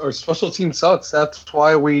 Like, dude, our special team sucks. That's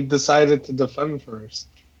why we decided to defend first.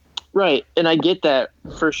 Right, and I get that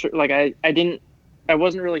for sure. Like, I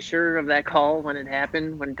wasn't really sure of that call when it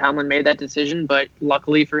happened, when Tomlin made that decision, but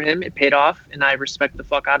luckily for him, it paid off, and I respect the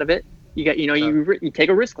fuck out of it. You take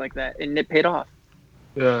a risk like that, and it paid off.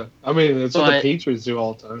 Yeah, I mean, it's what the Patriots do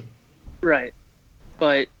all the time. Right,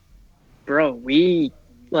 but bro, we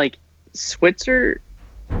Switzer.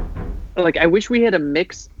 Like, I wish we had a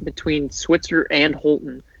mix between Switzer and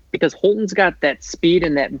Holton, because Holton's got that speed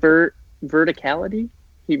and that verticality.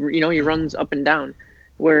 He runs up and down,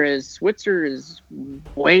 whereas Switzer is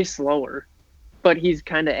way slower, but he's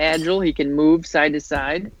kind of agile. He can move side to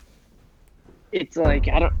side. It's like,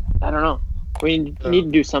 I don't know. We need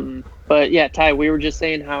to do something. But yeah, Ty, we were just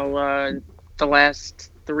saying how the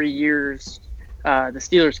last 3 years, the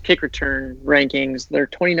Steelers kick return rankings, they're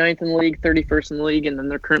 29th in the league, 31st in the league, and then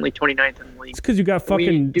they're currently 29th in the league. It's because you got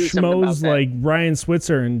fucking schmoes like Ryan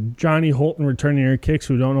Switzer and Johnny Holton returning your kicks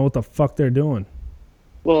who don't know what the fuck they're doing.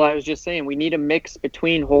 Well, I was just saying, we need a mix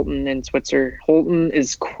between Holton and Switzer. Holton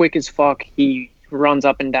is quick as fuck. He runs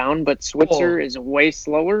up and down, but Switzer is way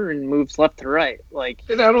slower and moves left to right. Like,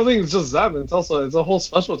 and I don't think it's just that, but it's a whole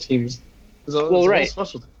special teams. It's a whole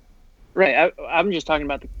special team. Right. I'm just talking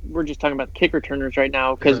about we're just talking about the kick returners right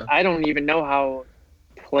now because I don't even know how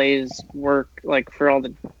plays work like for all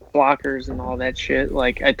the blockers and all that shit.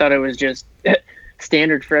 Like I thought it was just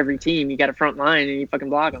standard for every team. You got a front line and you fucking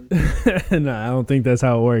block them. No, I don't think that's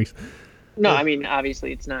how it works. No, I mean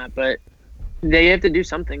obviously it's not, but they have to do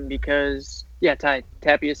something because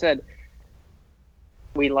Tapia said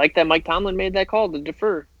we like that Mike Tomlin made that call to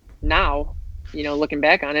defer. Now, looking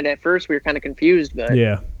back on it, at first we were kind of confused, but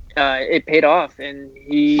yeah. It paid off, and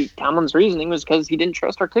Tomlin's reasoning was because he didn't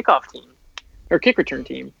trust our kickoff team, or kick return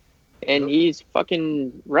team, and he's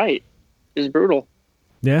fucking right. It's brutal.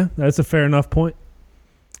 Yeah, that's a fair enough point.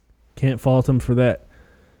 Can't fault him for that.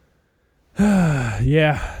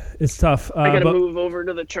 Yeah, it's tough. I gotta move over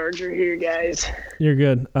to the charger here, guys. You're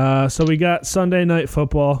good. So we got Sunday Night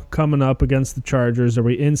Football coming up against the Chargers. Are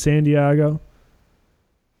we in San Diego?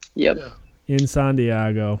 Yep. Yeah. In San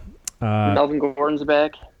Diego. Melvin Gordon's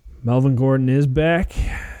back. Melvin Gordon is back.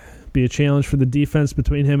 Be a challenge for the defense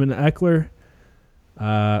between him and Eckler.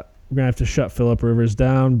 We're gonna have to shut Phillip Rivers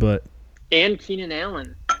down, but and Keenan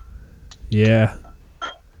Allen. Yeah,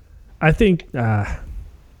 I think you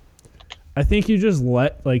just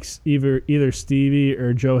let either Stevie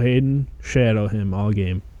or Joe Hayden shadow him all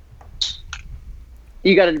game.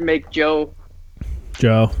 You got to make Joe.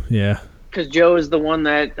 Yeah. Because Joe is the one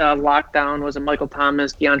that locked down was a Michael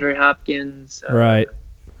Thomas, DeAndre Hopkins, right?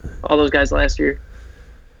 All those guys last year.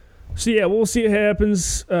 So yeah, we'll see what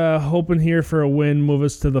happens. Hoping here for a win, move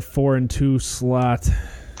us to the 4-2 slot,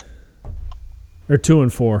 or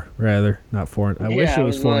 2-4 rather, not 4. I wish it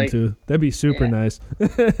was 4-2. That'd be super nice.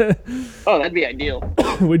 Oh, that'd be ideal.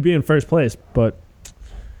 We'd be in first place, but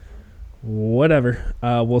whatever.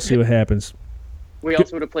 We'll see what happens. We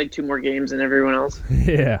also would have played 2 more games than everyone else.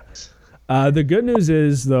 Yeah. The good news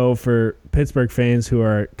is, though, for Pittsburgh fans who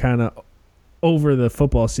are kind of over the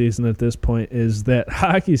football season at this point, is that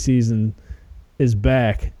hockey season is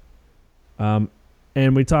back. And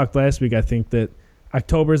we talked last week, I think, that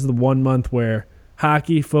October is the 1 month where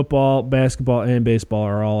hockey, football, basketball, and baseball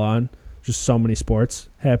are all on. Just so many sports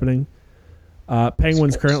happening.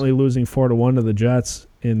 Penguins currently losing 4-1 to the Jets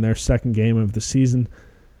in their second game of the season.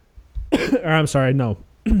 Or I'm sorry, no.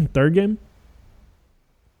 Third game?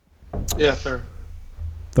 Yeah, third.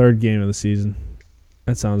 Third game of the season.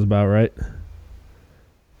 That sounds about right.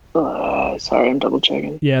 Sorry, I'm double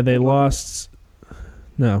checking. Yeah, they lost.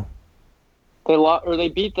 No. They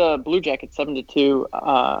beat the Blue Jackets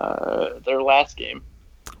 7-2 their last game.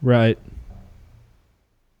 Right.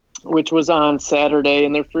 Which was on Saturday.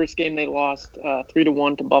 In their first game, they lost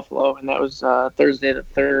 3-1 to Buffalo, and that was Thursday the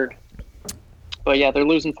 3rd. But yeah, they're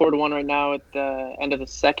losing 4-1 right now at the end of the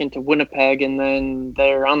second to Winnipeg, and then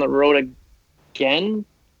they're on the road again.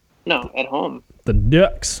 No, at home. The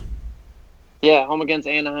Ducks. Yeah, home against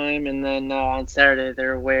Anaheim, and then on Saturday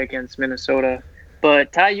they're away against Minnesota.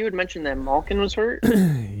 But Ty, you had mentioned that Malkin was hurt.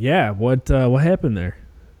 Yeah, what happened there?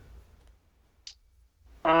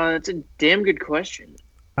 That's a damn good question.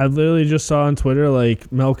 I literally just saw on Twitter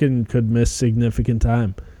Malkin could miss significant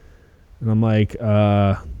time, and I'm like,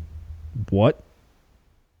 what?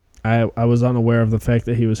 I was unaware of the fact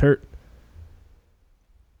that he was hurt.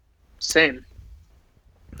 Same.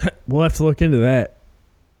 We'll have to look into that.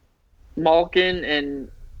 Malkin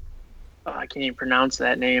and I can't even pronounce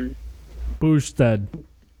that name. Bujsted.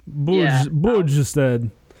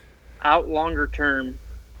 Bujsted. Out longer term.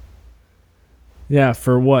 Yeah,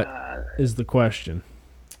 for what is the question?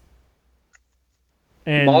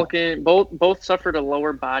 And Malkin both suffered a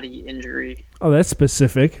lower body injury. Oh, that's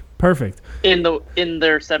specific. Perfect. In their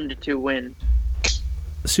 7-2 win.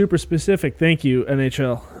 Super specific. Thank you,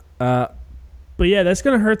 NHL. But yeah, that's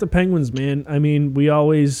gonna hurt the Penguins, man. I mean, we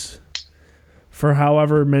always, for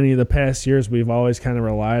however many of the past years, we've always kind of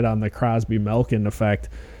relied on the Crosby-Malkin effect.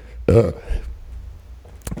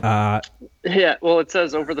 Yeah, well, it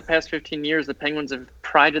says over the past 15 years, the Penguins have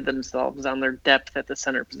prided themselves on their depth at the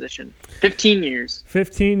center position. 15 years.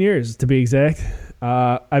 15 years, to be exact.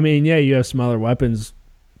 I mean, yeah, you have some other weapons,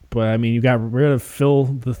 but, I mean, you got rid of Phil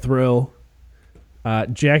the Thrill.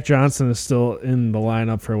 Jack Johnson is still in the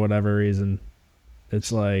lineup for whatever reason.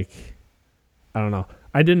 It's like, I don't know.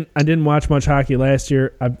 I didn't watch much hockey last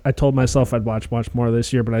year. I told myself I'd watch much more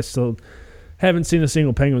this year, but I still haven't seen a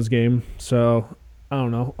single Penguins game, so I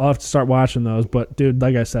don't know. I'll have to start watching those. But, dude,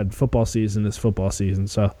 like I said, football season is football season.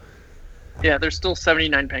 So yeah, there's still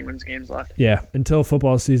 79 Penguins games left. Yeah, until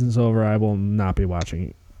football season's over, I will not be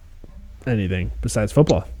watching anything besides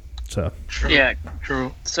football. So True. Yeah,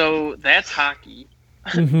 True. So that's hockey.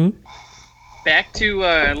 Mm-hmm. Back to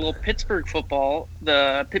a little Pittsburgh football.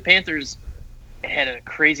 The Pitt Panthers had a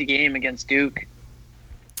crazy game against Duke.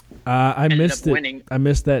 I missed it. winning. I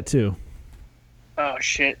missed that too. Oh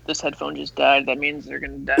shit! This headphone just died. That means they're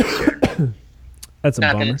gonna die soon. That's a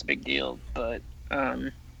Not bummer. that it's a big deal, but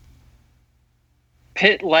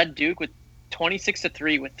Pitt led Duke with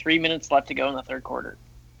 26-3 with 3 minutes left to go in the third quarter.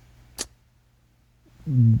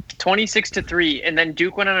 26-3, and then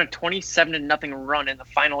Duke went on a 27-0 run in the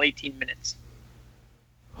final 18 minutes.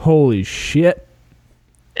 Holy shit!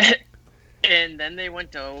 And then they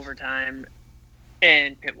went to overtime,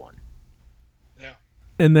 and Pitt won. Yeah.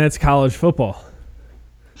 And that's college football.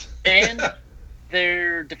 And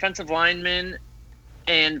their defensive lineman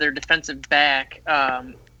and their defensive back,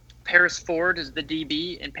 Paris Ford is the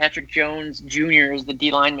DB, and Patrick Jones Jr. is the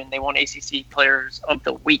D lineman. They won ACC Players of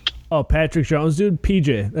the Week. Oh, Patrick Jones, dude.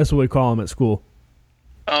 PJ. That's what we call him at school.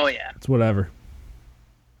 Oh, yeah. It's whatever.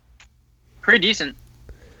 Pretty decent.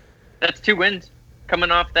 That's 2 wins.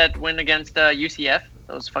 Coming off that win against UCF.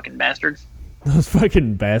 Those fucking bastards. Those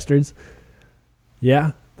fucking bastards.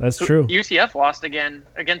 Yeah, that's true. UCF lost again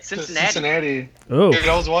against Cincinnati. Oh, Dude,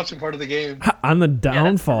 I was watching part of the game. on the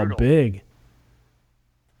downfall, brutal. big.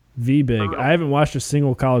 V big. Brutal. I haven't watched a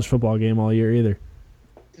single college football game all year either.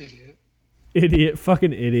 Idiot.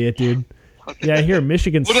 Fucking idiot, dude. Yeah, I hear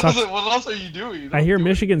Michigan What sucks. else are you doing? You I don't hear do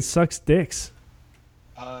Michigan sucks dicks.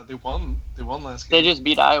 it. They won. They won last They game. just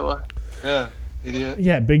beat Iowa. Yeah, idiot.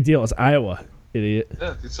 Yeah, big deal. It's Iowa, idiot.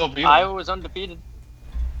 Yeah, they still beat them. Iowa was undefeated.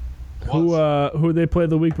 Who they played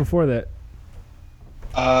the week before that?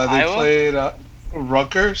 They Iowa? played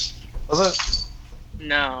Rutgers. Was it?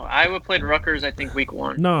 No, Iowa played Rutgers, I think, week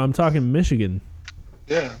 1. No, I'm talking Michigan.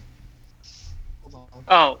 Yeah. Hold on.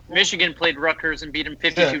 Oh, Michigan played Rutgers and beat them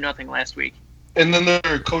 52-0 last week. And then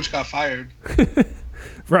their coach got fired.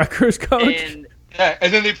 Rutgers coach. And Yeah,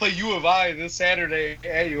 and then they play U of I this Saturday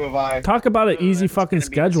at U of I. Talk about an easy that's fucking gonna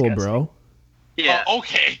be schedule, disgusting. bro. yeah,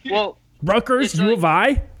 Okay. well, Rutgers, It's U like- of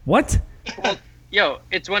I? What?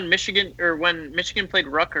 it's when Michigan played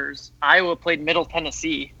Rutgers, Iowa played Middle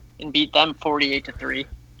Tennessee and beat them 48-3.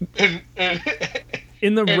 and,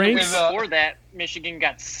 In the And ranks? before that, Michigan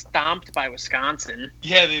got stomped by Wisconsin.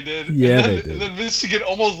 yeah, they did. Yeah, and then, they did. And then Michigan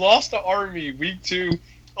almost lost to Army week 2.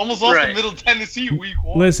 Almost lost Right. to Middle Tennessee week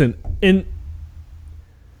 1. Listen, And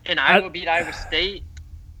Iowa beat Iowa State.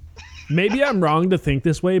 maybe I'm wrong to think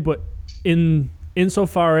this way, but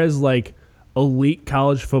insofar as like elite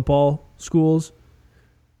college football schools,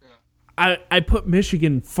 I put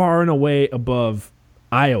Michigan far and away above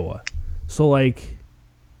Iowa. So like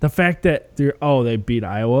the fact that they beat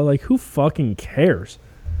Iowa, like who fucking cares?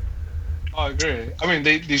 Oh, I agree. I mean,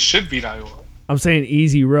 they should beat Iowa. I'm saying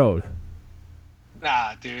easy road.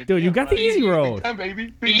 Nah, dude. Dude, you got the easy road. Big time,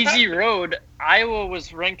 baby. Big Easy time. road. Iowa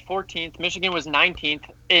was ranked 14th. Michigan was 19th.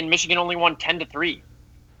 And Michigan only won 10-3.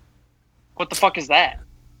 What the fuck is that?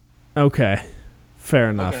 Okay.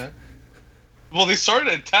 Fair enough. Okay. Well, they started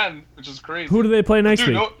at 10, which is crazy. Who do they play next Dude,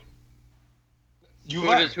 week? no, U Who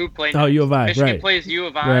of I. does who play? Oh, next? U of I, Michigan right. plays U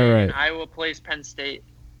of I, Right, right. and Iowa plays Penn State.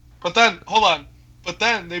 But then, hold on. But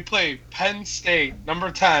then they play Penn State,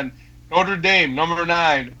 number 10, Notre Dame, number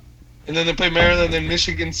 9, and then they play Maryland and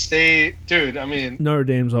Michigan State. Dude, I mean, Notre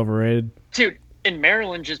Dame's overrated. Dude, and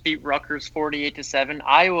Maryland just beat Rutgers 48-7.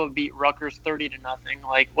 Iowa beat Rutgers 30-0.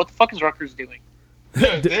 Like, what the fuck is Rutgers doing?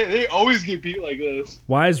 dude, they always get beat like this.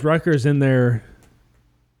 Why is Rutgers in their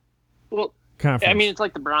Well, conference? I mean, it's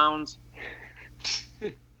like the Browns.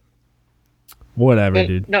 Whatever, But,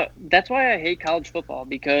 dude. no, that's why I hate college football,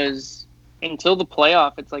 because until the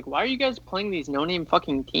playoff, it's like, why are you guys playing these no-name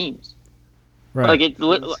fucking teams? Right. Like, it's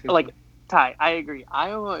like, Ty, I agree.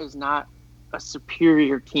 Iowa is not a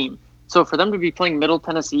superior team. So for them to be playing Middle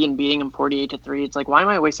Tennessee and beating them 48-3, it's like, why am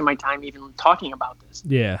I wasting my time even talking about this?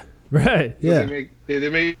 Yeah. Right. Yeah. They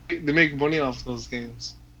make money off those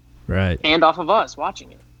games. Right. And off of us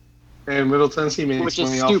watching it. And Middle Tennessee makes Which is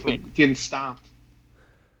money stupid. off of getting stomped.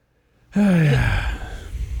 Fair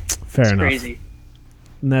It's enough. crazy.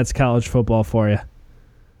 And that's college football for you.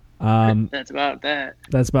 That's about that.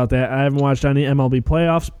 That's about that. I haven't watched any MLB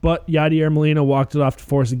playoffs, but Yadier Molina walked it off to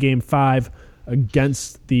force a Game 5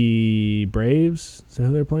 against the Braves. Is that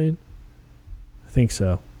who they're playing? I think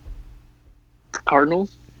so.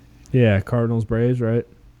 Cardinals? Yeah, Cardinals, Braves, right?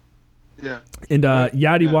 Yeah. And Right.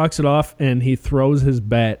 Yadi Yeah. walks it off, and he throws his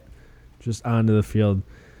bat just onto the field.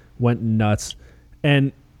 Went nuts.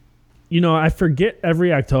 And, you know, I forget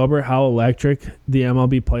every October how electric the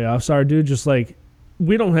MLB playoffs are, dude. Just like,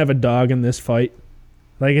 we don't have a dog in this fight.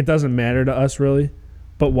 Like, it doesn't matter to us, really.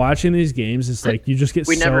 But watching these games, it's like you just get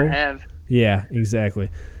We so... never have. Yeah, exactly.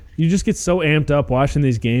 You just get so amped up watching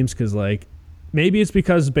these games because, like, maybe it's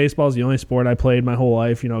because baseball is the only sport I played my whole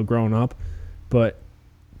life, you know, growing up. But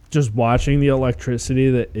just watching the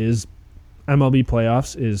electricity that is MLB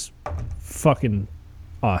playoffs is fucking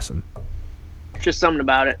awesome. Just something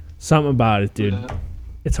about it. Something about it, dude. Yeah.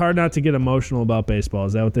 It's hard not to get emotional about baseball.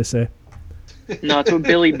 Is that what they say? No, it's what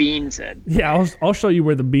Billy Bean said. Yeah, I'll show you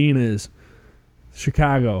where the bean is.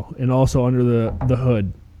 Chicago, and also under the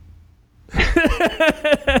hood.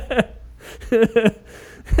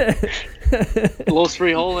 Los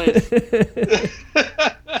Frijoles.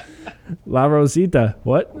 La Rosita.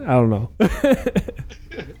 What? I don't know.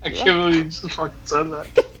 I can't believe you just fucking said that.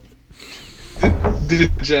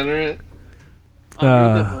 Degenerate.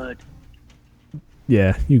 Under the hood.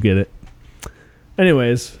 Yeah, you get it.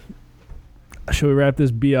 Anyways, should we wrap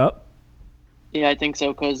this B up? Yeah, I think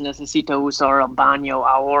so, because necesito usar el baño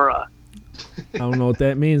ahora. I don't know what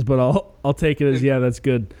that means, but I'll take it as yeah, that's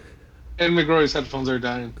good. And McGrory's headphones are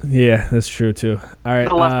dying. Yeah, that's true too. All right.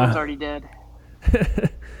 The left one's already dead.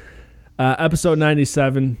 Episode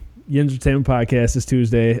 97, Yins Entertainment Podcast is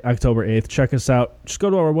Tuesday, October 8th. Check us out. Just go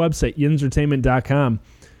to our website, yinsentertainment.com.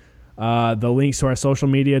 The links to our social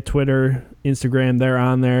media, Twitter, Instagram, they're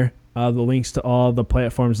on there. The links to all the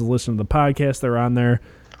platforms to listen to the podcast, they're on there.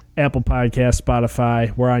 Apple Podcasts,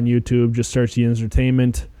 Spotify. We're on YouTube. Just search Yins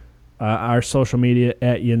Entertainment. Our social media,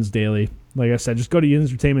 at Yins Daily. Like I said, just go to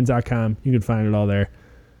yinsentertainment.com. You can find it all there.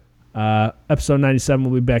 Episode 97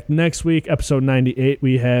 will be back next week. Episode 98,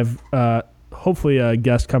 we have hopefully a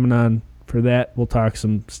guest coming on for that. We'll talk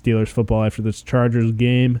some Steelers football after this Chargers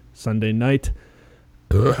game Sunday night.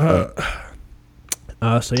 So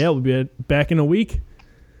yeah, we'll be back in a week.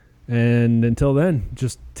 And until then,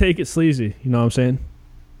 just take it sleazy. You know what I'm saying?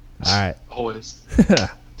 All right. Always.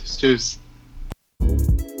 Just